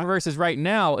part of it. Versus right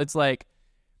now, it's like,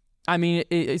 I mean,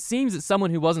 it seems that someone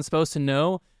who wasn't supposed to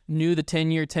know knew the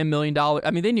 10-year, $10 million.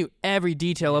 I mean, they knew every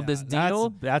detail of this deal.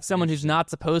 That's someone who's not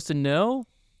supposed to know.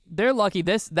 They're lucky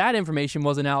that information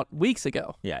wasn't out weeks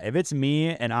ago. Yeah, if it's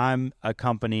me and I'm a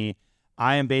company,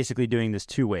 I am basically doing this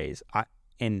two ways.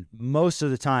 And most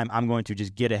of the time, I'm going to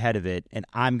just get ahead of it, and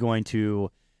I'm going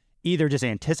to either just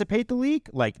anticipate the leak,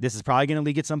 like this is probably going to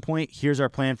leak at some point. Here's our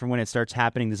plan for when it starts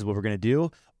happening. This is what we're going to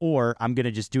do. Or I'm going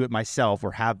to just do it myself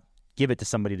or give it to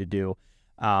somebody to do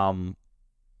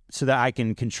so that I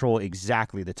can control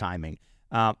exactly the timing.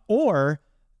 Or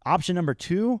option number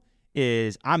 2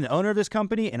 is I'm the owner of this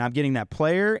company, and I'm getting that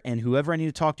player and whoever I need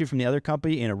to talk to from the other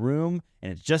company in a room,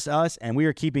 and it's just us, and we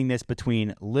are keeping this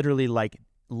between literally like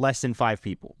less than 5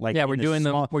 people. Like, yeah, we're doing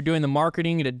the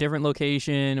marketing at a different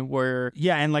location.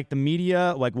 And like the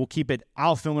media, like we'll keep it.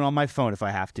 I'll film it on my phone if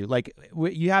I have to. Like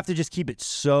you have to just keep it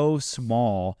so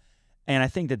small, and I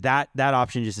think that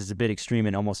option just is a bit extreme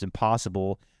and almost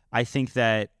impossible. I think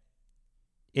that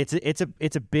it's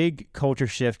a big culture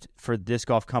shift for disc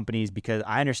golf companies, because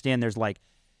I understand there's like,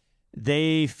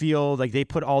 they feel like they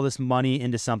put all this money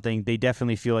into something. They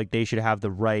definitely feel like they should have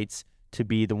the rights to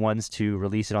be the ones to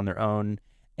release it on their own.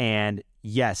 And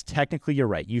yes, technically you're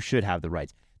right. You should have the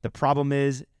rights. The problem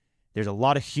is there's a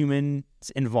lot of humans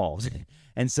involved.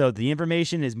 And so the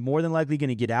information is more than likely going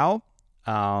to get out.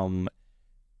 And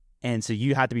so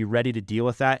you have to be ready to deal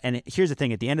with that. And here's the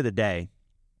thing, at the end of the day,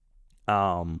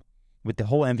 with the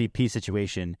whole MVP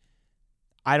situation,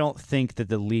 I don't think that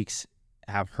the leaks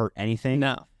have hurt anything.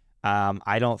 No.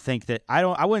 I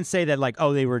wouldn't say that like,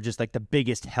 oh, they were just like the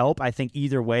biggest help. I think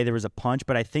either way there was a punch,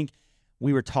 but I think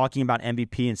we were talking about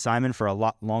MVP and Simon for a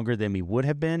lot longer than we would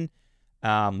have been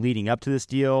leading up to this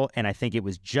deal. And I think it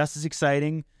was just as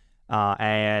exciting.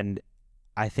 And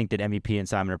I think that MVP and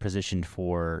Simon are positioned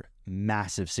for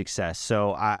massive success.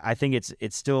 So I think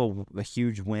it's still a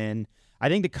huge win. I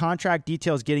think the contract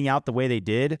details getting out the way they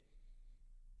did.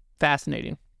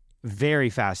 Fascinating.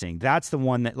 Very fascinating. That's the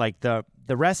one that like the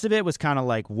rest of it was kind of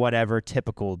like whatever,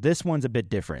 typical. This one's a bit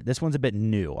different. This one's a bit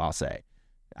new, I'll say.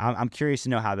 I'm curious to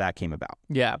know how that came about.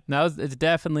 Yeah, it's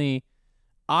definitely.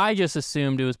 I just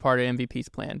assumed it was part of MVP's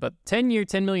plan, but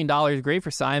 $10 million, great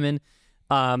for Simon.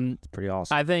 It's pretty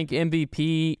awesome. I think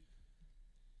MVP.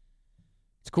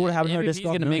 It's cool to have another disc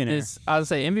golf millionaire. I would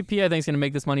say MVP. I think is going to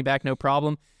make this money back, no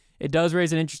problem. It does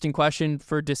raise an interesting question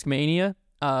for Discmania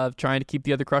of trying to keep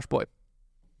the other Crush Boy.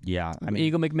 Yeah, I mean,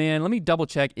 Eagle McMahon. Let me double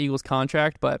check Eagle's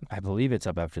contract, but I believe it's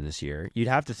up after this year. You'd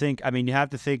have to think. I mean, you have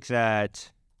to think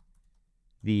that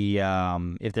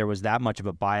if there was that much of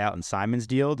a buyout in Simon's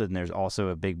deal, then there's also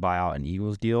a big buyout in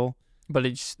Eagle's deal. But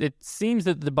it seems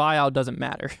that the buyout doesn't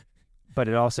matter. But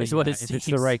it also is what it if seems. It's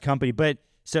the right company. But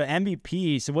so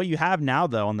MVP. So what you have now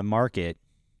though on the market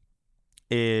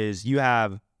is you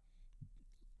have,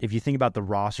 if you think about the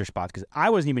roster spots, because I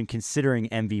wasn't even considering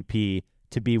MVP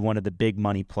to be one of the big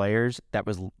money players that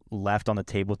was left on the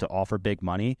table to offer big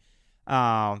money.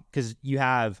 Because you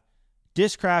have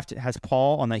Discraft has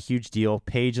Paul on that huge deal,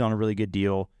 Paige on a really good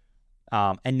deal,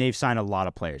 and they've signed a lot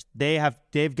of players.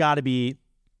 They've got to be,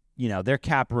 their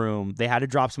cap room. They had to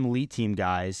drop some elite team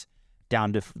guys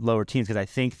down to lower teams because I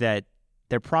think that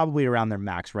they're probably around their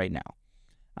max right now.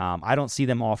 I don't see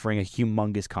them offering a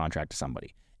humongous contract to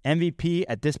somebody. MVP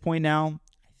at this point now,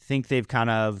 I think they've kind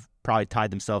of probably tied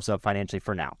themselves up financially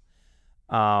for now.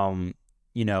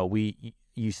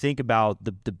 You think about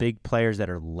the big players that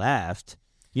are left.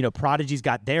 Prodigy's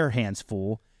got their hands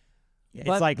full. It's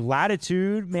but like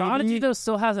Latitude, maybe. Prodigy though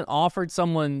still hasn't offered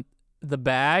someone the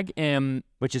bag, and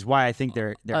which is why I think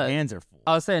their hands are full.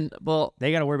 I was saying, well,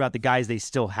 they got to worry about the guys they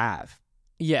still have.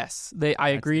 Yes, I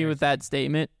agree with that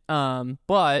statement.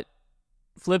 But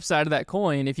flip side of that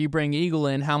coin, if you bring Eagle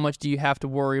in, how much do you have to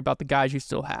worry about the guys you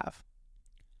still have?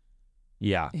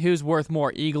 Yeah. Who's worth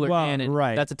more, Eagle or Cannon?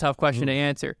 Right. That's a tough question to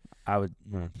answer.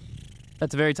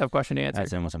 That's a very tough question to answer.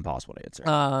 That's almost impossible to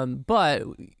answer. But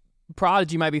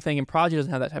Prodigy might be thinking, Prodigy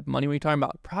doesn't have that type of money. What are you talking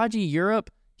about? Prodigy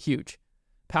Europe, huge.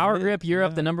 Power Grip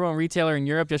Europe, the number one retailer in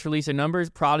Europe, just released their numbers.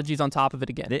 Prodigy's on top of it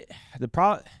again.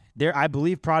 I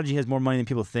believe Prodigy has more money than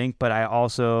people think, but I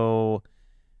also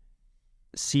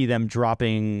see them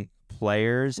dropping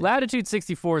players. Latitude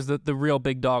 64 is the real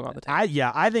big dog on the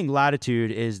table. I think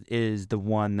Latitude is the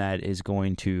one that is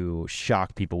going to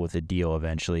shock people with a deal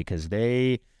eventually, because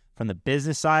they, from the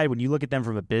business side, when you look at them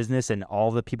from a business and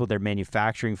all the people they're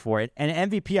manufacturing for it,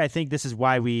 and MVP, I think this is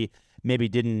why we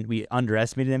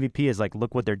underestimated MVP, is like,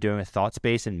 look what they're doing with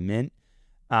ThoughtSpace and Mint.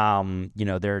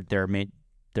 They're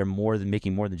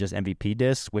making more than just MVP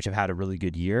discs, which have had a really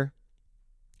good year.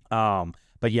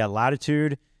 But yeah,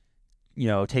 Latitude,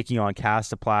 taking on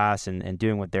Castoplast and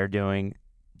doing what they're doing,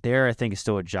 I think is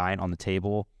still a giant on the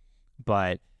table.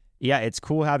 But yeah, it's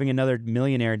cool having another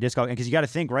millionaire in disc golf, because you got to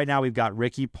think right now we've got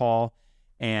Ricky, Paul,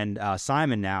 and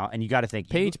Simon now, and you got to think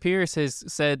Paige Pierce has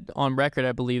said on record,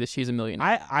 I believe, that she's a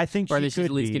millionaire. I think or she that she's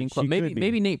at least be. getting close.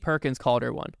 Maybe Nate Perkins called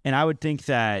her one. And I would think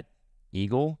that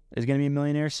Eagle is going to be a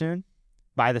millionaire soon,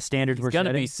 by the standards we're setting.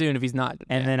 He's going to be soon if he's not.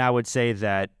 And then I would say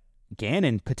that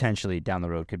Gannon potentially down the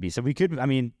road could be. So we could,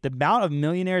 the amount of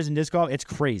millionaires in disc golf, it's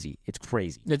crazy. It's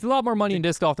crazy. There's a lot more money in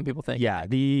disc golf than people think. Yeah.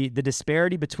 The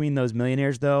disparity between those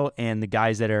millionaires, though, and the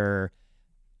guys that are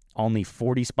only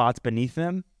 40 spots beneath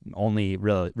them,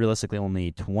 realistically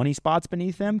only 20 spots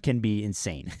beneath them, can be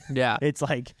insane. Yeah. It's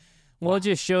like... Well, it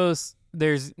just shows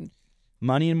there's...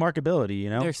 money and marketability,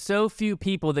 There's so few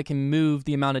people that can move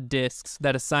the amount of discs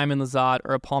that a Simon Lizotte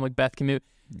or a Paul McBeth can move.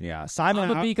 Yeah, Simon. I'm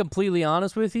gonna be completely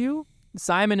honest with you.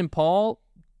 Simon and Paul,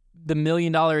 the $1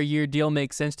 million a year deal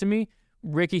makes sense to me.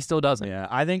 Ricky still doesn't. Yeah,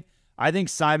 I think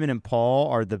Simon and Paul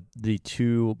are the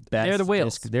two best. They're the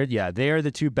whales. They are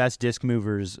the two best disc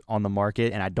movers on the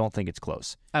market, and I don't think it's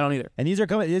close. I don't either. And these are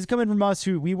coming from us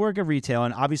who we work at retail,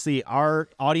 and obviously our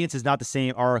audience is not the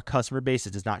same. Our customer base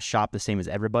does not shop the same as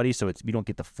everybody, so we don't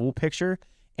get the full picture.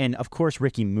 And of course,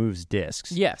 Ricky moves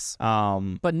discs. Yes.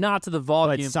 But not to the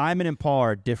volume. But Simon and Paul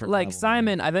are different. Like level,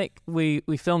 Simon, man. I think we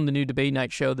filmed the new debate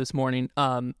night show this morning.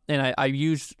 And I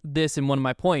used this in one of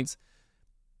my points.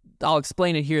 I'll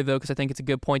explain it here though, because I think it's a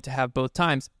good point to have both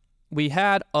times. We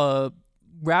had a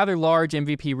rather large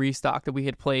MVP restock that we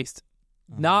had placed,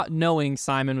 not knowing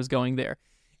Simon was going there.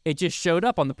 It just showed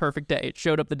up on the perfect day. It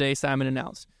showed up the day Simon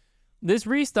announced. This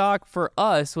restock for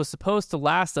us was supposed to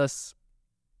last us,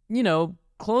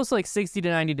 close to like 60 to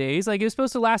 90 days. Like, it was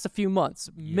supposed to last a few months.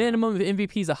 Yeah. Minimum of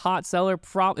MVP is a hot seller. It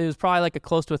was probably like a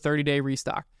close to a 30-day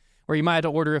restock, where you might have to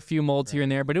order a few molds here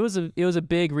and there. But it was a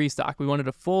big restock. We wanted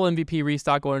a full MVP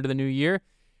restock going into the new year.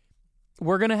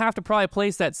 We're going to have to probably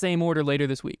place that same order later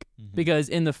this week, because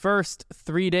in the first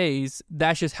 3 days,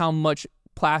 that's just how much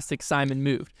plastic Simon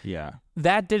moved. Yeah.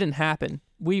 That didn't happen.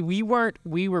 We were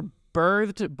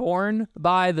born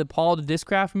by the Paul to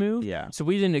Discraft move. Yeah. So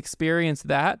we didn't experience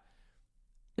that.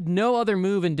 No other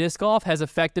move in disc golf has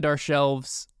affected our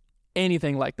shelves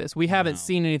anything like this. We haven't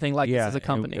seen anything like this as a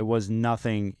company. It was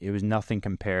nothing. It was nothing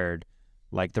compared.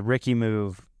 Like the Ricky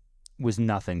move was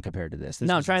nothing compared to this.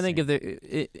 I'm trying to think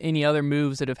of any other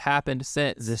moves that have happened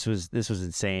since. This was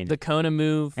insane. The Kona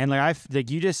move, and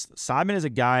Simon is a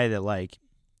guy that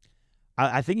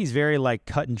I think he's very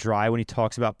cut and dry when he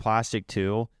talks about plastic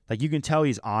too. Like, you can tell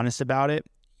he's honest about it.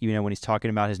 When he's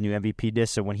talking about his new MVP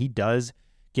disc. So when he does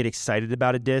get excited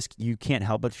about a disc, you can't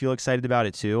help but feel excited about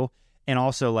it too. And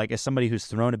also, as somebody who's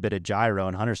thrown a bit of gyro,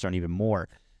 and Hunter's thrown even more,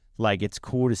 it's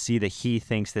cool to see that he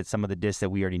thinks that some of the discs that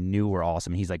we already knew were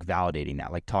awesome. He's validating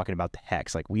that, talking about the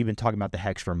Hex. We've been talking about the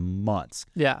Hex for months.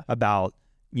 Yeah. About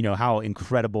how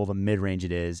incredible the mid-range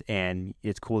it is, and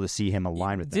it's cool to see him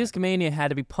align with that. Discmania had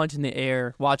to be punching the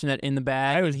air watching that in the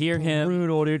bag. I was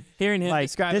brutal, dude. Hearing him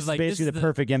describe this is basically the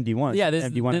perfect MD1. Yeah, this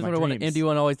is what I want dreams. an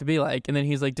MD1 always to be like. And then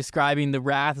he's describing the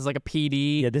Wrath as a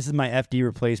PD. Yeah, this is my FD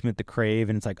replacement, the Crave,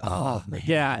 and it's oh man.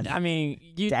 Yeah, I mean,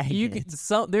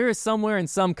 there is somewhere in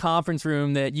some conference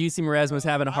room that UC Maresma was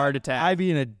having a heart attack. I'd be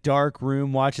in a dark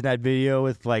room watching that video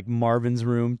with Marvin's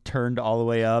room turned all the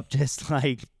way up, just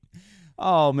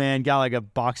oh man, got a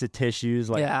box of tissues.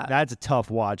 That's a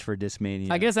tough watch for Discmania.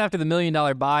 I guess after the $1 million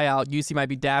buyout, UC might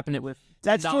be dapping it with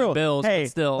 $1 bills. Hey, but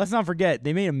still, let's not forget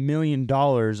they made $1 million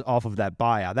off of that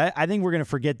buyout. I think we're gonna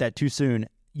forget that too soon.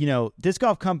 Disc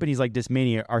golf companies like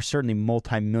Discmania are certainly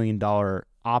multi-million-dollar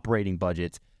operating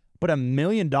budgets, but $1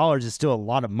 million is still a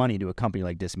lot of money to a company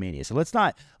like Discmania. So let's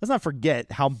not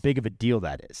forget how big of a deal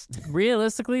that is.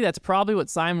 Realistically, that's probably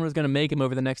what Simon was going to make him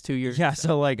over the next 2 years. Yeah,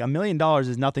 so $1 million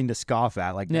is nothing to scoff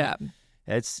at.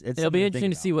 It'll be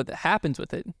interesting to see what happens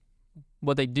with it,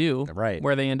 what they do, right,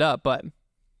 where they end up. But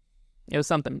it was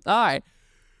something. All right.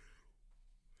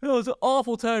 It was an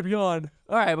awful time beyond.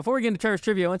 All right, before we get into Trevor's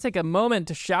Trivia, I want to take a moment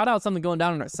to shout out something going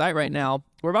down on our site right now.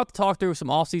 We're about to talk through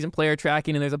some off-season player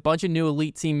tracking, and there's a bunch of new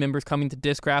elite team members coming to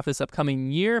Discraft this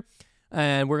upcoming year,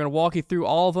 and we're going to walk you through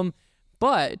all of them.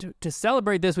 But to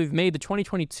celebrate this, we've made the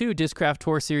 2022 Discraft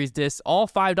Tour Series discs all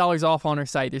 $5 off on our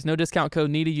site. There's no discount code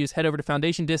needed. You just head over to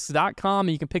foundationdiscs.com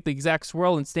and you can pick the exact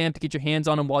swirl and stamp to get your hands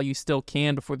on them while you still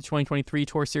can before the 2023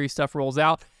 Tour Series stuff rolls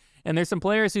out. And there's some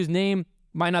players whose name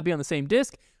might not be on the same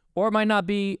disc or might not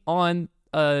be on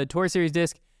a Tour Series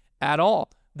disc at all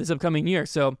this upcoming year.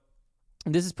 So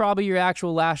this is probably your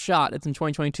actual last shot. It's in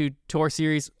 2022 Tour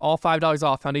Series, all $5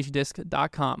 off,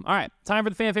 foundationdisc.com. All right, time for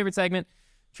the fan favorite segment.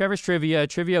 Trevor's Trivia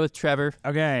with Trevor.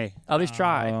 Okay. Others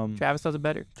try. Travis does it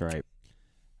better. That's right.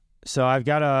 So I've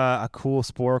got a cool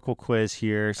Sporkle quiz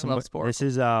here. I love Sporkle. This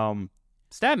is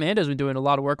Statmando's been doing a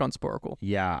lot of work on Sporkle.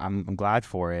 Yeah, I'm glad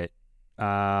for it.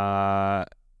 So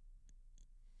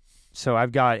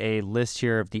I've got a list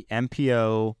here of the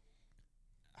MPO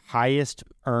highest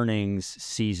earnings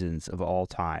seasons of all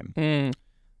time.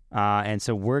 And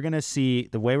so we're going to see,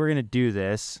 the way we're going to do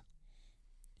this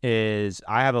is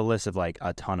I have a list of like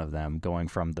a ton of them going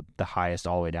from the highest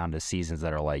all the way down to seasons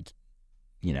that are like,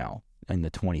 you know, in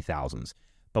the 20,000s.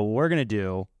 But what we're going to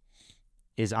do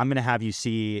is I'm going to have you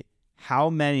see how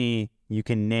many you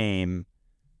can name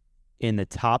in the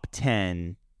top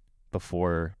 10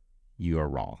 before you are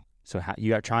wrong. So how,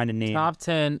 you are trying to name top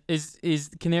 10 is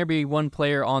can there be one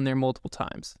player on there multiple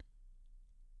times?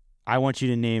 I want you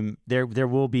to name there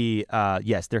will be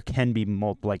yes, there can be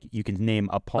multiple, like you can name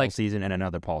a Paul season and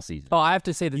another Paul season. Oh, I have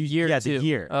to say the year too. The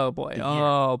year. Oh boy.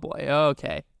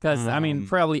 Okay. Cuz I mean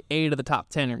probably 8 of the top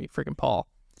 10 are freaking Paul.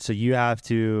 So you have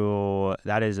to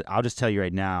I'll just tell you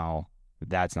right now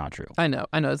that's not true. I know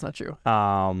that's not true.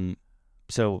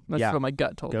 So that's what my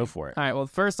gut told me. Go for it. All right, well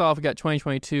first off we got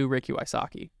 2022 Ricky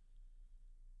Wysocki.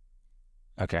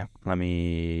 Okay. Let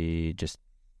me just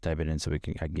type it in so I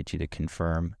can get you to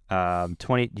confirm.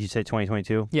 Did you say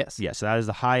 2022? Yes. Yes. So that is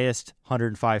the highest,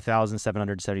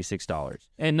 $105,776.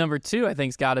 And number 2, I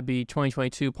think's got to be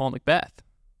 2022 Paul Macbeth.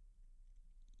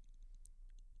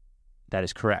 That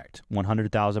is correct.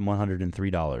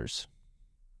 $100,103.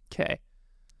 Okay.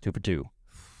 2 for 2.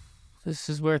 This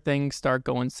is where things start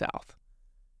going south.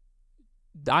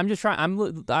 I'm just trying. I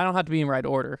don't have to be in right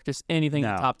order. Just anything in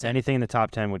the top 10. Anything in the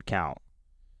top 10 would count.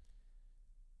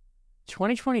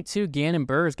 2022 Gannon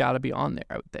Burr's got to be on there,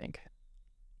 I would think. I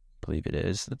believe it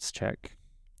is. Let's check.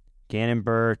 Gannon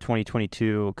Burr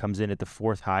 2022 comes in at the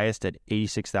 4th highest at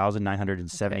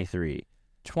 86,973. Okay.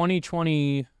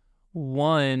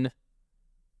 2021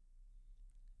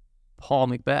 Paul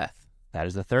Macbeth. That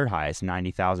is the 3rd highest,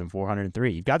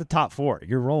 90,403. You've got the top 4.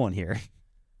 You're rolling here.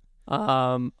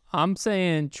 I'm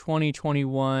saying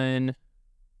 2021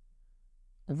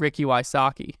 Ricky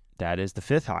Wysocki. That is the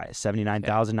 5th highest,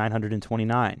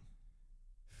 79,929.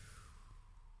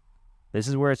 This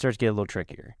is where it starts to get a little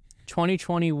trickier.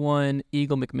 2021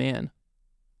 Eagle McMahon.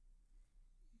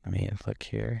 Let me look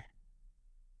here.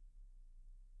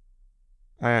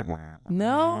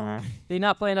 No? Did he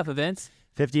not play enough events?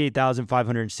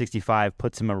 58,565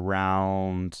 puts him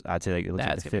around, I'd say, like, it looks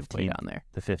like the 15th down there.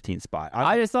 The 15th spot.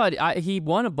 I just thought he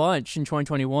won a bunch in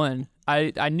 2021.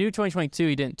 I knew 2022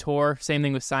 he didn't tour. Same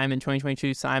thing with Simon.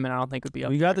 2022 Simon I don't think would be up.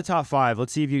 We got the top 5.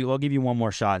 Let's see if we'll give you one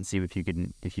more shot and see if you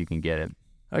can get it.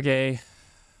 Okay.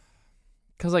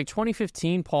 Because like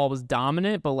 2015 Paul was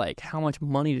dominant, but like how much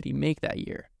money did he make that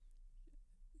year?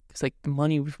 Because like the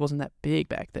money wasn't that big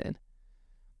back then.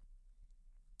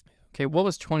 Okay, what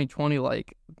was 2020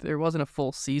 like? There wasn't a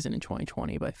full season in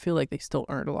 2020, but I feel like they still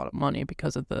earned a lot of money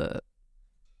because of the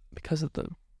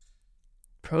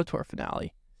Pro Tour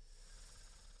finale.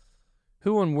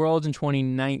 Who won Worlds in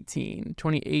 2019?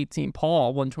 2018,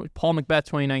 Paul Macbeth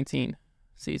 2019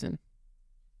 season.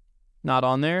 Not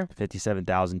on there?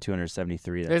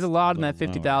 57,273. There's a lot in that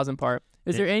 50,000 part.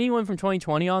 Is there anyone from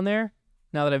 2020 on there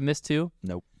now that I've missed 2?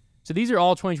 Nope. So these are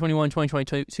all 2021,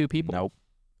 2022 people? Nope.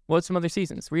 What's some other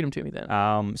seasons? Read them to me then.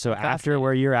 So after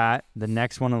where you're at, the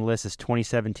next one on the list is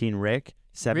 2017 Rick,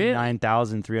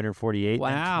 79,348. Wow.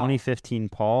 And 2015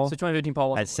 Paul. So 2015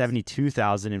 Paul at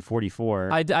 72,044.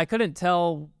 I couldn't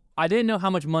tell. I didn't know how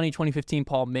much money 2015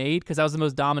 Paul made because that was the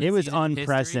most dominant. It was season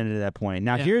unprecedented at that point.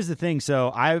 Now here's the thing.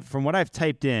 So from what I've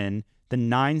typed in, the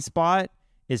 9 spot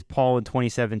is Paul in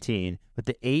 2017, but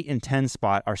the 8 and 10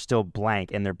 spot are still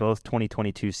blank, and they're both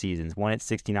 2022 seasons. One at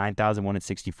 69,000, one at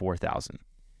 64,000.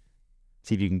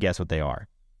 See if you can guess what they are.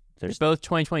 They're both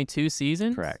 2022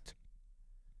 seasons? Correct.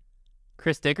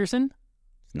 Chris Dickerson?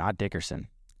 It's not Dickerson.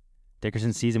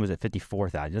 Dickerson's season was at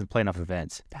 54,000. He doesn't play enough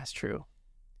events. That's true.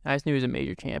 I just knew he was a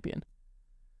major champion.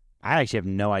 I actually have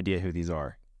no idea who these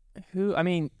are.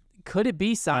 Could it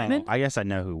be Simon? I guess I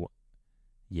know who.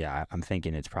 Yeah, I'm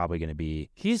thinking it's probably going to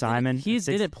be Simon. He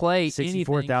didn't play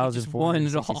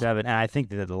 64,467. And I think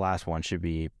that the last one should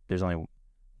be, there's only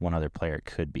one other player it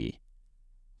could be.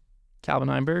 Calvin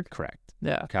Heimberg? Correct.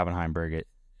 Yeah. Calvin Heimberg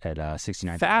at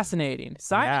 69. Fascinating.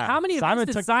 Yeah. How many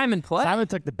events did Simon play? Simon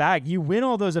took the bag. You win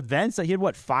all those events. He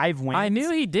had, 5 wins? I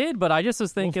knew he did, but I just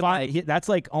was thinking that's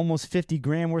like almost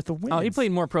 $50,000 worth of wins. Oh, he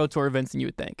played more Pro Tour events than you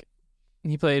would think.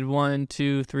 He played 1,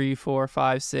 2, 3, 4,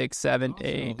 5, 6, 7,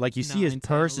 8. Like you see his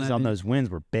purses on those wins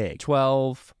were big.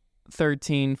 12,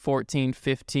 13, 14,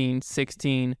 15,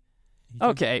 16.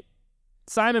 Okay.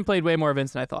 Simon played way more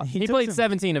events than I thought. He played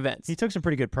 17 events. He took some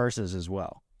pretty good purses as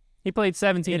well. He played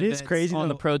 17 events is crazy on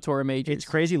the Pro Tour majors. It's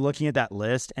crazy looking at that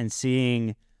list and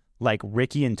seeing like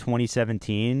Ricky in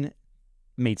 2017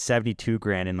 made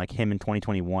 $72,000 and like him in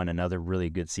 2021, another really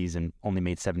good season, only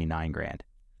made $79,000.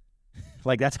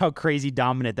 Like that's how crazy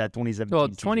dominant that 2017. Well,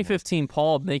 2015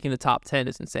 Paul making the top 10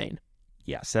 is insane.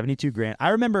 Yeah, $72,000. I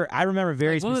remember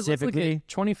very specifically. Let's look at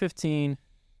 2015.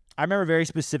 I remember very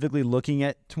specifically looking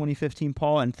at 2015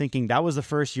 Paul and thinking that was the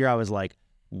first year I was like,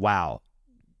 wow.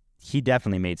 He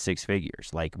definitely made 6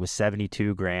 figures, like with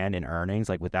 $72,000 in earnings,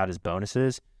 like without his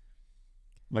bonuses.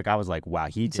 Like I was like, wow,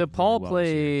 he did. So Paul really well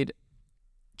played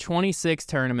 26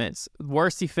 tournaments.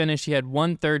 Worst he finished, he had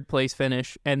 1 third-place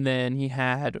finish, and then he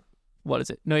had,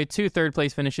 he had 2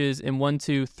 third-place finishes and 1,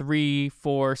 2, 3,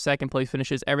 4 second-place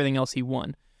finishes. Everything else he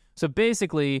won. So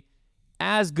basically,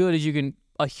 as good as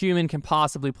a human can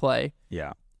possibly play.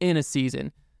 Yeah. In a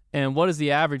season. And what is the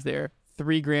average there?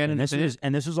 $3,000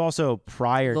 and this was also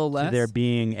prior to there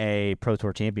being a Pro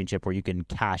Tour Championship where you can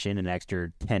cash in an extra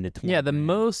 10 to 20. Yeah, the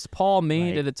most Paul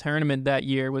made at a tournament that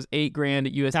year was $8,000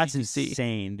 at USDGC. That's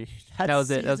insane, dude. That was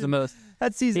it. That was the most.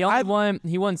 That season, he won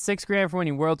 $6,000 for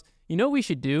winning Worlds. You know what we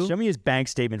should do? Show me his bank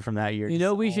statement from that year. You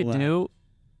know what we should do?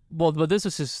 Well, but this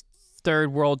was his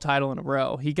 3rd world title in a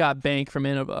row. He got bank from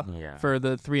Innova for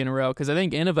the 3 in a row because I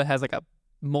think Innova has like a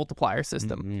multiplier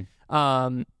system.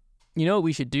 Mm-hmm. You know what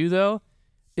we should do though?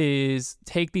 Is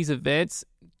take these events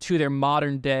to their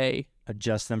modern day.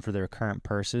 Adjust them for their current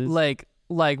purses. Like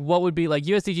what would be like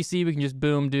USDGC, we can just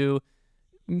do.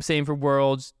 Same for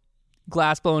Worlds.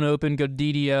 Glassblown Open, go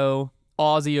DDO.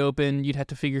 Aussie Open, you'd have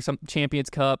to figure some Champions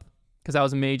Cup because that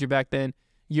was a major back then.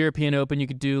 European Open, you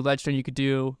could do. Ledgestone, you could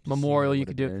do. Memorial, you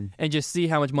could do. And just see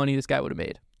how much money this guy would have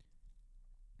made.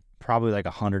 Probably like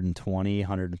 120,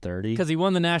 130. Because he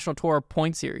won the National Tour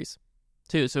Point Series.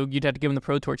 Too, so you'd have to give him the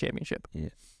Pro Tour Championship. Yeah,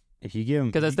 if you give him,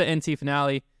 because that's the NT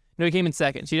finale. No, he came in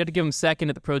second, so you'd have to give him second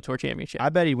at the Pro Tour Championship. I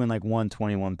bet he win like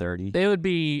 120, 130. They would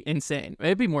be insane.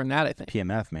 It'd be more than that, I think.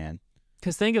 PMF, man.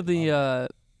 Because think of the,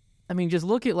 just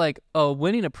look at like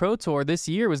winning a Pro Tour this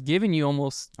year was giving you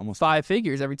almost 5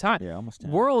 figures every time. Yeah, almost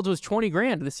 10. Worlds was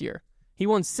 $20,000 this year. He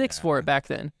won 6 for it back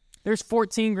then. There's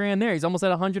 $14,000 there. He's almost at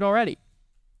 100 already,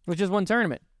 which is one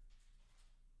tournament.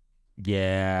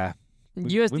 Yeah.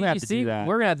 USDGC,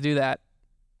 we're gonna have to do that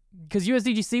because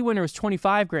USDGC winner was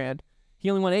 $25,000. He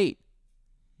only won 8.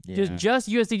 Yeah. Just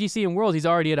USDGC and Worlds, he's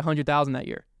already at 100,000 that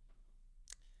year.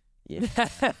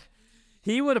 Yeah,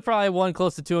 he would have probably won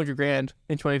close to $200,000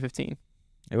 in 2015.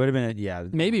 It would have been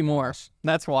maybe more.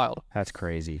 That's wild. That's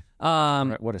crazy.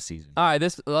 What a season. All right,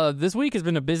 this week has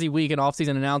been a busy week in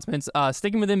off-season announcements.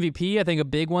 Sticking with MVP, I think a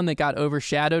big one that got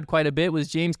overshadowed quite a bit was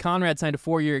James Conrad signed a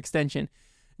 4-year extension.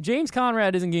 James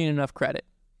Conrad isn't getting enough credit.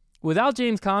 Without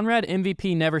James Conrad,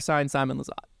 MVP never signed Simon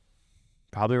Lizotte.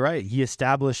 Probably right. He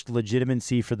established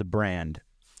legitimacy for the brand.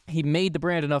 He made the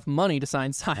brand enough money to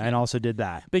sign Simon. And also did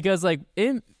that. Because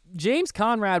James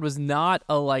Conrad was not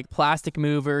a plastic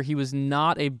mover. He was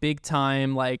not a big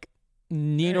time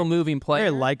needle moving player.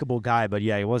 Very likable guy, but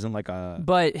yeah, he wasn't like a.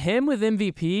 But him with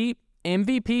MVP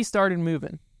started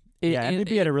moving.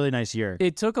 MVP had a really nice year.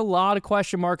 It took a lot of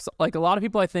question marks. Like a lot of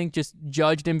people, I think, just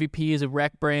judged MVP as a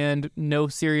wreck brand. No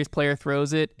serious player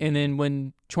throws it. And then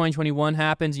when 2021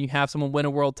 happens and you have someone win a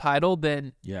world title,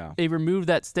 then they removed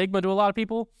that stigma to a lot of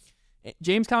people.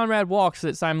 James Conrad walked so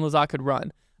that Simon Lizotte could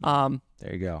run.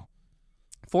 There you go.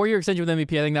 4-year extension with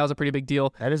MVP, I think that was a pretty big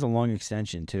deal. That is a long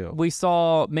extension, too. We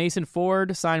saw Mason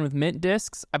Ford sign with Mint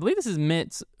Discs. I believe this is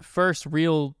Mint's first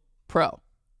real pro.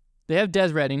 They have Des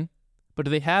Redding. But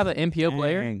do they have an MPO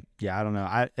player? Yeah, I don't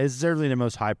know. It's certainly the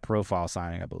most high-profile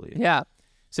signing, I believe. Yeah.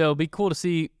 So it'd be cool to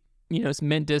see, some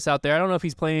Mint Discs out there. I don't know if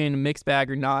he's playing a mixed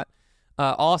bag or not.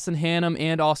 Austin Hannum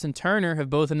and Austin Turner have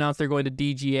both announced they're going to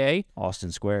DGA.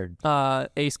 Austin squared.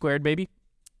 A squared, baby.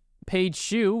 Paige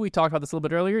Shue, we talked about this a little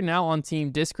bit earlier, now on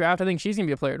Team Discraft. I think she's going to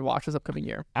be a player to watch this upcoming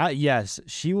year. Yes,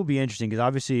 she will be interesting because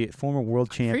obviously former world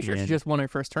champion. Pretty sure she just won her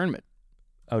first tournament.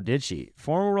 Oh, did she?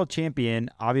 Former world champion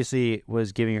obviously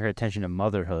was giving her attention to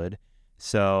motherhood.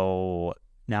 So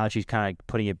now that she's kind of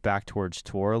putting it back towards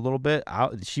tour a little bit,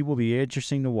 she will be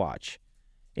interesting to watch.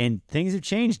 And things have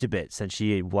changed a bit since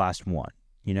she last won.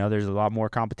 You know, there's a lot more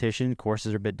competition.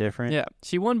 Courses are a bit different. Yeah.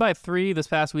 She won by 3 this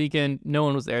past weekend. No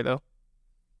one was there, though.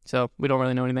 So we don't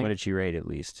really know anything. What did she rate at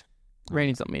least?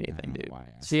 Ratings don't mean anything, dude. Why?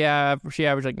 She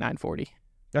averaged like 940.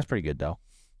 That's pretty good, though.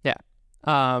 Yeah.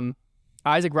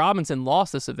 Isaac Robinson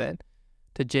lost this event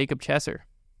to Jacob Chesser.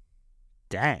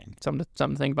 Dang. Something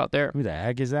to think about there. Who the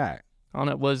heck is that? I don't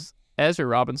know. Was Ezra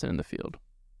Robinson in the field?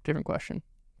 Different question.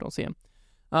 Don't see him.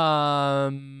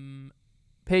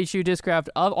 Page Shoe Discraft,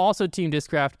 also Team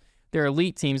Discraft. Their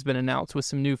elite team's been announced with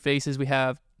some new faces.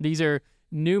 These are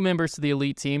new members to the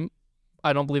elite team.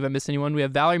 I don't believe I missed anyone. We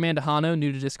have Valerie Mandahano,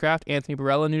 new to Discraft, Anthony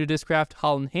Barella, new to Discraft,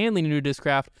 Holland Hanley, new to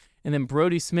Discraft, and then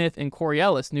Brody Smith and Corey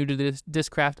Ellis, new to the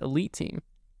Discraft elite team.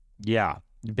 Yeah.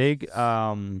 Big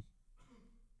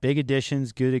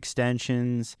additions, good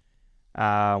extensions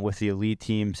with the elite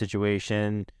team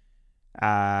situation.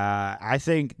 I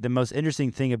think the most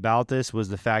interesting thing about this was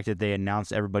the fact that they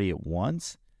announced everybody at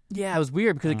once. Yeah, it was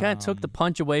weird because it kind of took the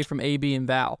punch away from AB and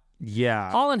Val.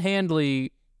 Yeah. Holland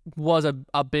Handley was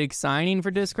a big signing for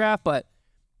Discraft, but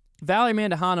Valerie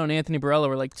Mandahano and Anthony Barella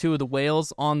were like two of the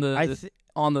whales on the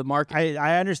market.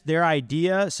 I understand their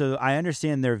idea, so I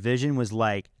understand their vision was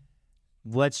like,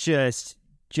 let's just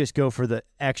go for the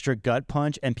extra gut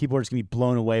punch, and people are just going to be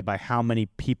blown away by how many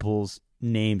people's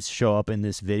names show up in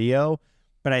this video.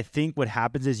 But I think what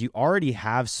happens is you already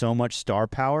have so much star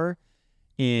power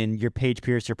in your Paige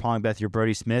Pierce, your Pauline Beth, your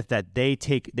Brody Smith that they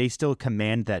still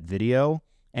command that video,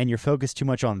 and you're focused too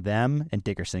much on them, and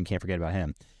Dickerson, can't forget about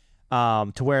him,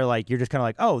 to where like you're just kind of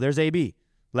like, oh, there's AB,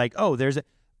 like, oh, there's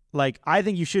like, I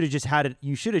think you should have just had it.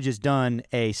 You should have just done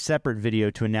a separate video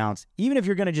to announce, even if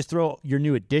you're going to just throw your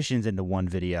new additions into one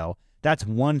video. That's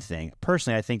one thing.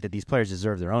 Personally, I think that these players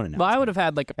deserve their own announcement. Well, I would have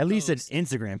had like at least an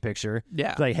Instagram picture.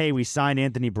 Yeah. Like, hey, we signed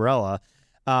Anthony Barella.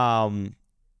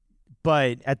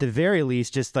 But at the very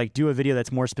least, just like do a video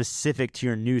that's more specific to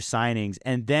your new signings,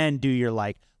 and then do your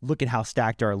like, look at how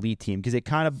stacked our elite team, because it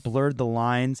kind of blurred the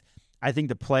lines. I think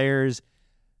the players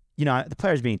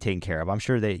being taken care of. I'm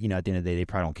sure they, at the end of the day, they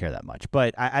probably don't care that much.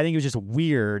 But I think it was just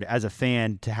weird as a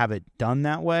fan to have it done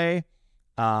that way.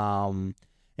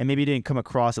 And maybe it didn't come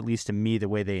across, at least to me, the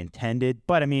way they intended.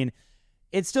 But, I mean,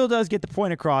 it still does get the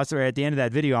point across where at the end of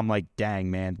that video, I'm like,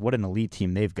 dang, man, what an elite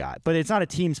team they've got. But it's not a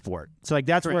team sport. So, like,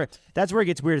 that's where it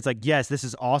gets weird. It's like, yes, this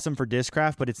is awesome for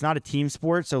Discraft, but it's not a team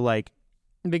sport. So, like...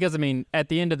 Because, I mean, at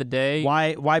the end of the day... Why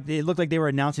it looked like they were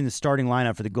announcing the starting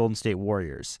lineup for the Golden State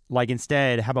Warriors. Like,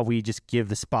 instead, how about we just give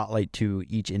the spotlight to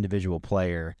each individual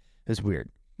player? It's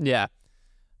weird. Yeah.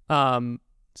 Starting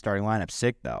lineup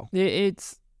sick, though.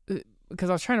 It's... Because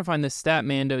I was trying to find this Stat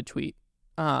Mando tweet.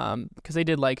 Because they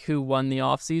did, like, who won the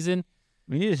offseason.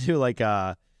 We need to do, like,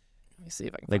 let me see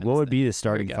if I can like, what would be the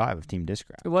starting five of Team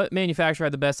Discraft? What manufacturer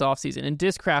had the best offseason? And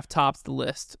Discraft tops the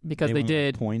list because they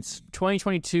did points.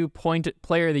 2022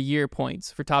 Player of the Year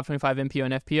points for top 25 MPO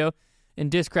and FPO. And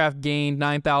Discraft gained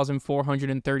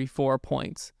 9,434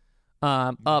 points,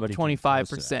 up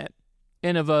 25%.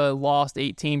 Innova lost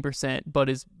 18%, but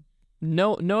is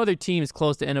no other team is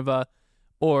close to Innova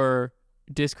or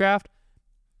Discraft.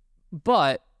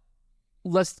 But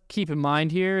let's keep in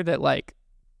mind here that, like,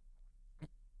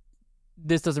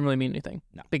 this doesn't really mean anything.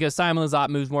 No. Because Simon Lizotte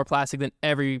moves more plastic than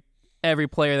every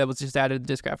player that was just added to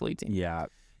the Discraft Elite team. Yeah.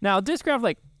 Now, Discraft,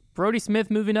 like, Brody Smith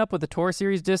moving up with the Tour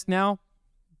Series disc now,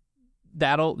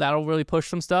 that'll really push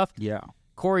some stuff. Yeah.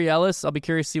 Corey Ellis, I'll be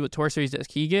curious to see what Tour Series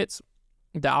disc he gets.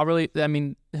 He'll be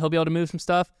able to move some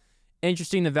stuff.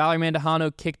 Interesting that Valerie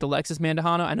Mandahano kicked Alexis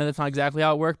Mandahano. I know that's not exactly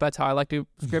how it worked, but that's how I like to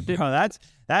script it. Bro, that's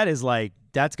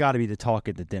got to be the talk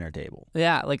at the dinner table.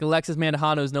 Yeah, like Alexis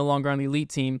Mandahano is no longer on the elite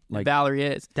team, like Valerie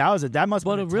is. That must.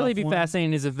 What'll really be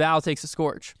fascinating is if Val takes a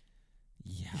scorch.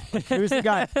 Yeah. Like, who's the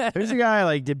guy?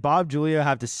 Like, did Bob Giulio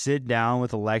have to sit down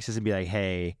with Alexis and be like,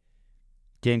 "Hey,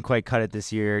 didn't quite cut it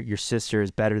this year. Your sister is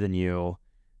better than you.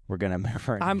 We're gonna."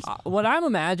 What I'm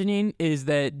imagining is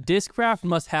that Discraft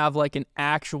must have like an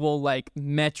actual like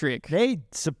metric. They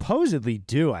supposedly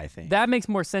do. I think that makes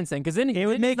more sense then, because then it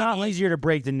would make it easier to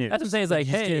break the news. That's what I'm saying. It's like,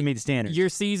 hey, didn't meet the standards. Your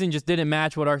season just didn't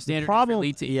match what our standard is for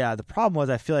elite team. Yeah, the problem was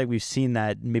I feel like we've seen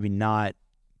that maybe not.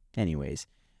 Anyways,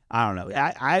 I don't know.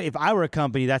 If I were a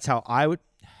company, that's how I would.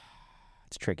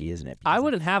 It's tricky, isn't it? I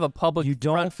wouldn't have a public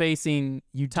front-facing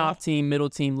top team, middle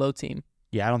team, low team.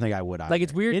 Yeah, I don't think I would either. Like,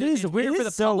 it's weird. It's weird for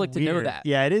the public to know that.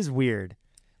 Yeah, it is weird.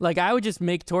 Like, I would just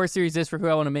make Tour Series this for who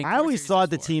I want to make. I always thought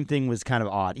the team thing was kind of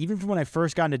odd. Even from when I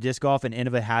first got into disc golf and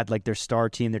Innova had like their star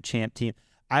team, their champ team,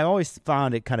 I always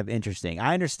found it kind of interesting.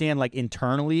 I understand, like,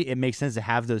 internally it makes sense to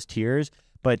have those tiers,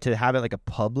 but to have it like a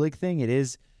public thing, it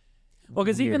is. Well,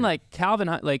 because even like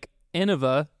Calvin, like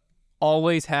Innova,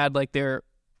 always had like I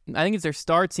think it's their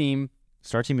star team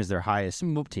Star Team is their highest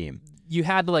team. You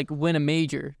had to like win a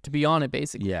major to be on it,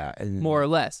 basically. Yeah. More or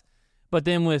less. But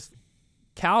then with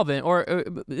Calvin, or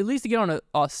at least to get on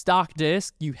a stock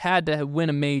disc, you had to win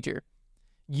a major.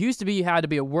 Used to be you had to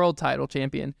be a world title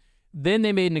champion. Then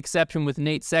they made an exception with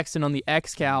Nate Sexton on the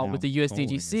X-Cal with the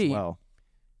USDGC. Well.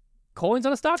 Colin's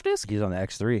on a stock disc? He's on the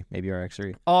X3, maybe our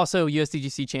X3. Also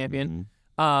USDGC champion.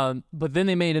 But then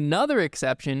they made another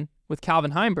exception with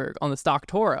Calvin Heimberg on the stock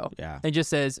Toro. Yeah. It just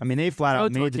says... I mean, they flat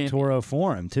out made the Toro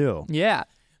for him, too. Yeah.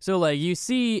 So, like, you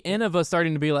see Innova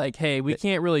starting to be like, hey, we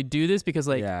can't really do this because,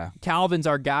 like, Calvin's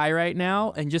our guy right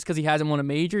now, and just because he hasn't won a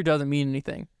major doesn't mean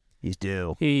anything. He's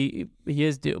due. He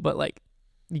is due, but, like,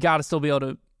 you got to still be able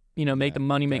to, make the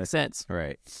money make sense.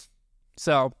 Right.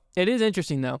 So, it is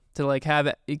interesting, though, to, like, have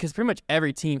it, because pretty much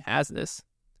every team has this.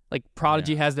 Like,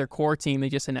 Prodigy has their core team they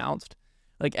just announced.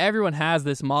 Like, everyone has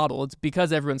this model. It's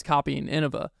because everyone's copying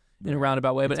Innova in a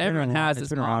roundabout way, but everyone has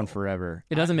this model. It's been around forever.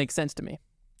 It doesn't make sense to me.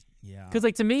 Yeah. Because,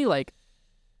 like, to me, like,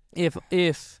 if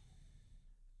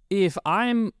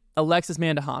I'm Alexis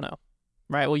Mandujano,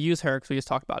 right, we'll use her because we just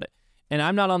talked about it, and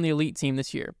I'm not on the elite team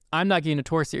this year, I'm not getting a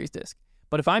Tour Series disc.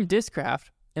 But if I'm Discraft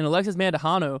and Alexis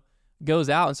Mandujano goes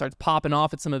out and starts popping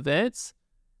off at some events,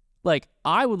 like,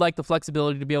 I would like the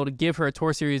flexibility to be able to give her a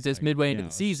Tour Series disc midway into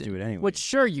the season. Do it anyway. Which,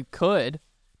 sure, you could,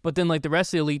 but then, like, the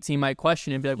rest of the elite team might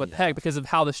question it and be like, what the heck, because of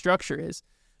how the structure is.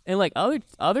 And, like,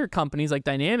 other companies, like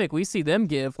Dynamic, we see them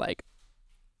give, like,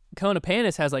 Kona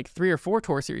Panis has, like, 3 or 4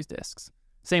 Tour Series discs.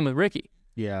 Same with Ricky.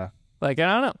 Yeah. Like, I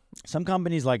don't know. Some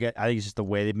companies, like, I think it's just the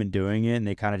way they've been doing it, and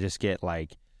they kind of just get,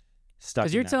 like, stuck.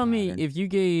 Because you're telling me if you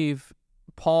gave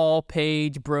Paul,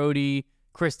 Paige, Brody,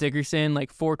 Chris Dickerson,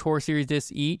 like, 4 Tour Series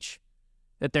discs each,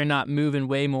 that they're not moving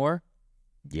way more?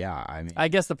 Yeah, I mean. I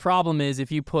guess the problem is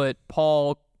if you put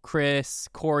Paul, Chris,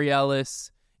 Corey Ellis,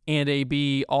 and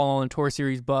AB all on Tour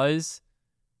Series buzz,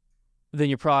 then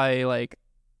you're probably, like,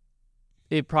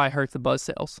 it probably hurts the buzz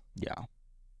sales. Yeah.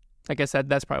 I guess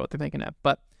that's probably what they're thinking of.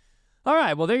 But, all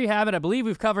right, well, there you have it. I believe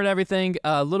we've covered everything.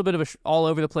 A little bit of a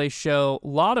all-over-the-place show. A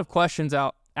lot of questions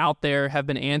out there have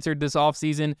been answered this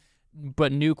offseason,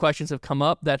 but new questions have come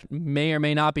up that may or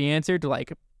may not be answered,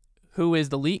 like who is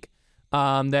the leak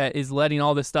that is letting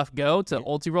all this stuff go to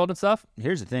Ultiworld and stuff.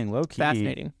 Here's the thing, low-key.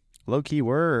 Fascinating. Low-key,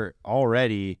 we're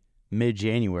already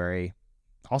mid-January.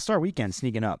 All-Star Weekend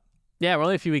sneaking up. Yeah, we're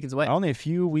only a few weeks away. Only a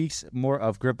few weeks more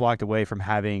of Grip Blocked away from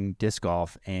having disc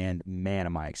golf, and man,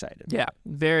 am I excited. Yeah,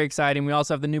 very exciting. We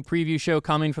also have the new preview show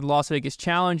coming for the Las Vegas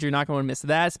Challenge. You're not going to want to miss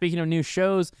that. Speaking of new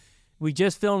shows, we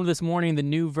just filmed this morning the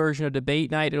new version of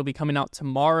Debate Night. It'll be coming out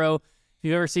tomorrow. If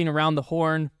you've ever seen Around the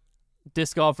Horn,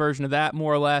 disc golf version of that,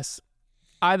 more or less,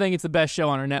 I think it's the best show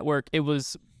on our network. I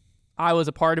was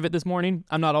a part of it this morning.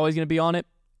 I'm not always going to be on it.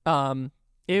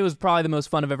 It was probably the most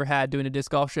fun I've ever had doing a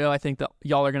disc golf show. I think that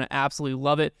y'all are going to absolutely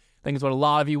love it. I think it's what a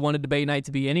lot of you wanted Debate Night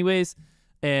to be anyways,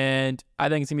 and I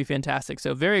think it's going to be fantastic.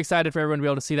 So very excited for everyone to be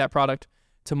able to see that product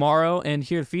tomorrow and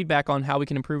hear the feedback on how we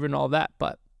can improve it and all of that.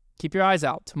 But keep your eyes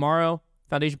out. Tomorrow,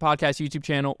 Foundation Podcast YouTube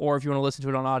channel, or if you want to listen to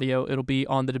it on audio, it'll be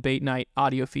on the Debate Night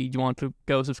audio feed. You want to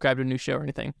go subscribe to a new show or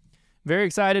anything. Very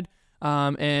excited.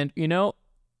 And,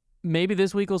 maybe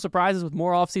this week will surprise us with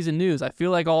more off-season news. I feel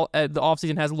like the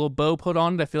off-season has a little bow put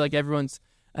on it. I feel like everyone's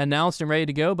announced and ready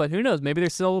to go, but who knows? Maybe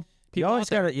there's still people out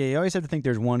there. You always have to think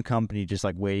there's one company just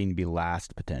like waiting to be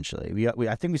last potentially.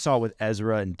 I think we saw it with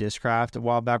Ezra and Discraft a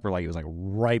while back, where like it was like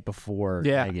right before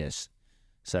Vegas.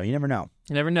 So you never know.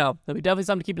 You never know. There'll be definitely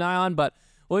something to keep an eye on, but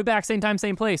we'll be back same time,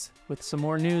 same place with some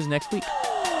more news next week.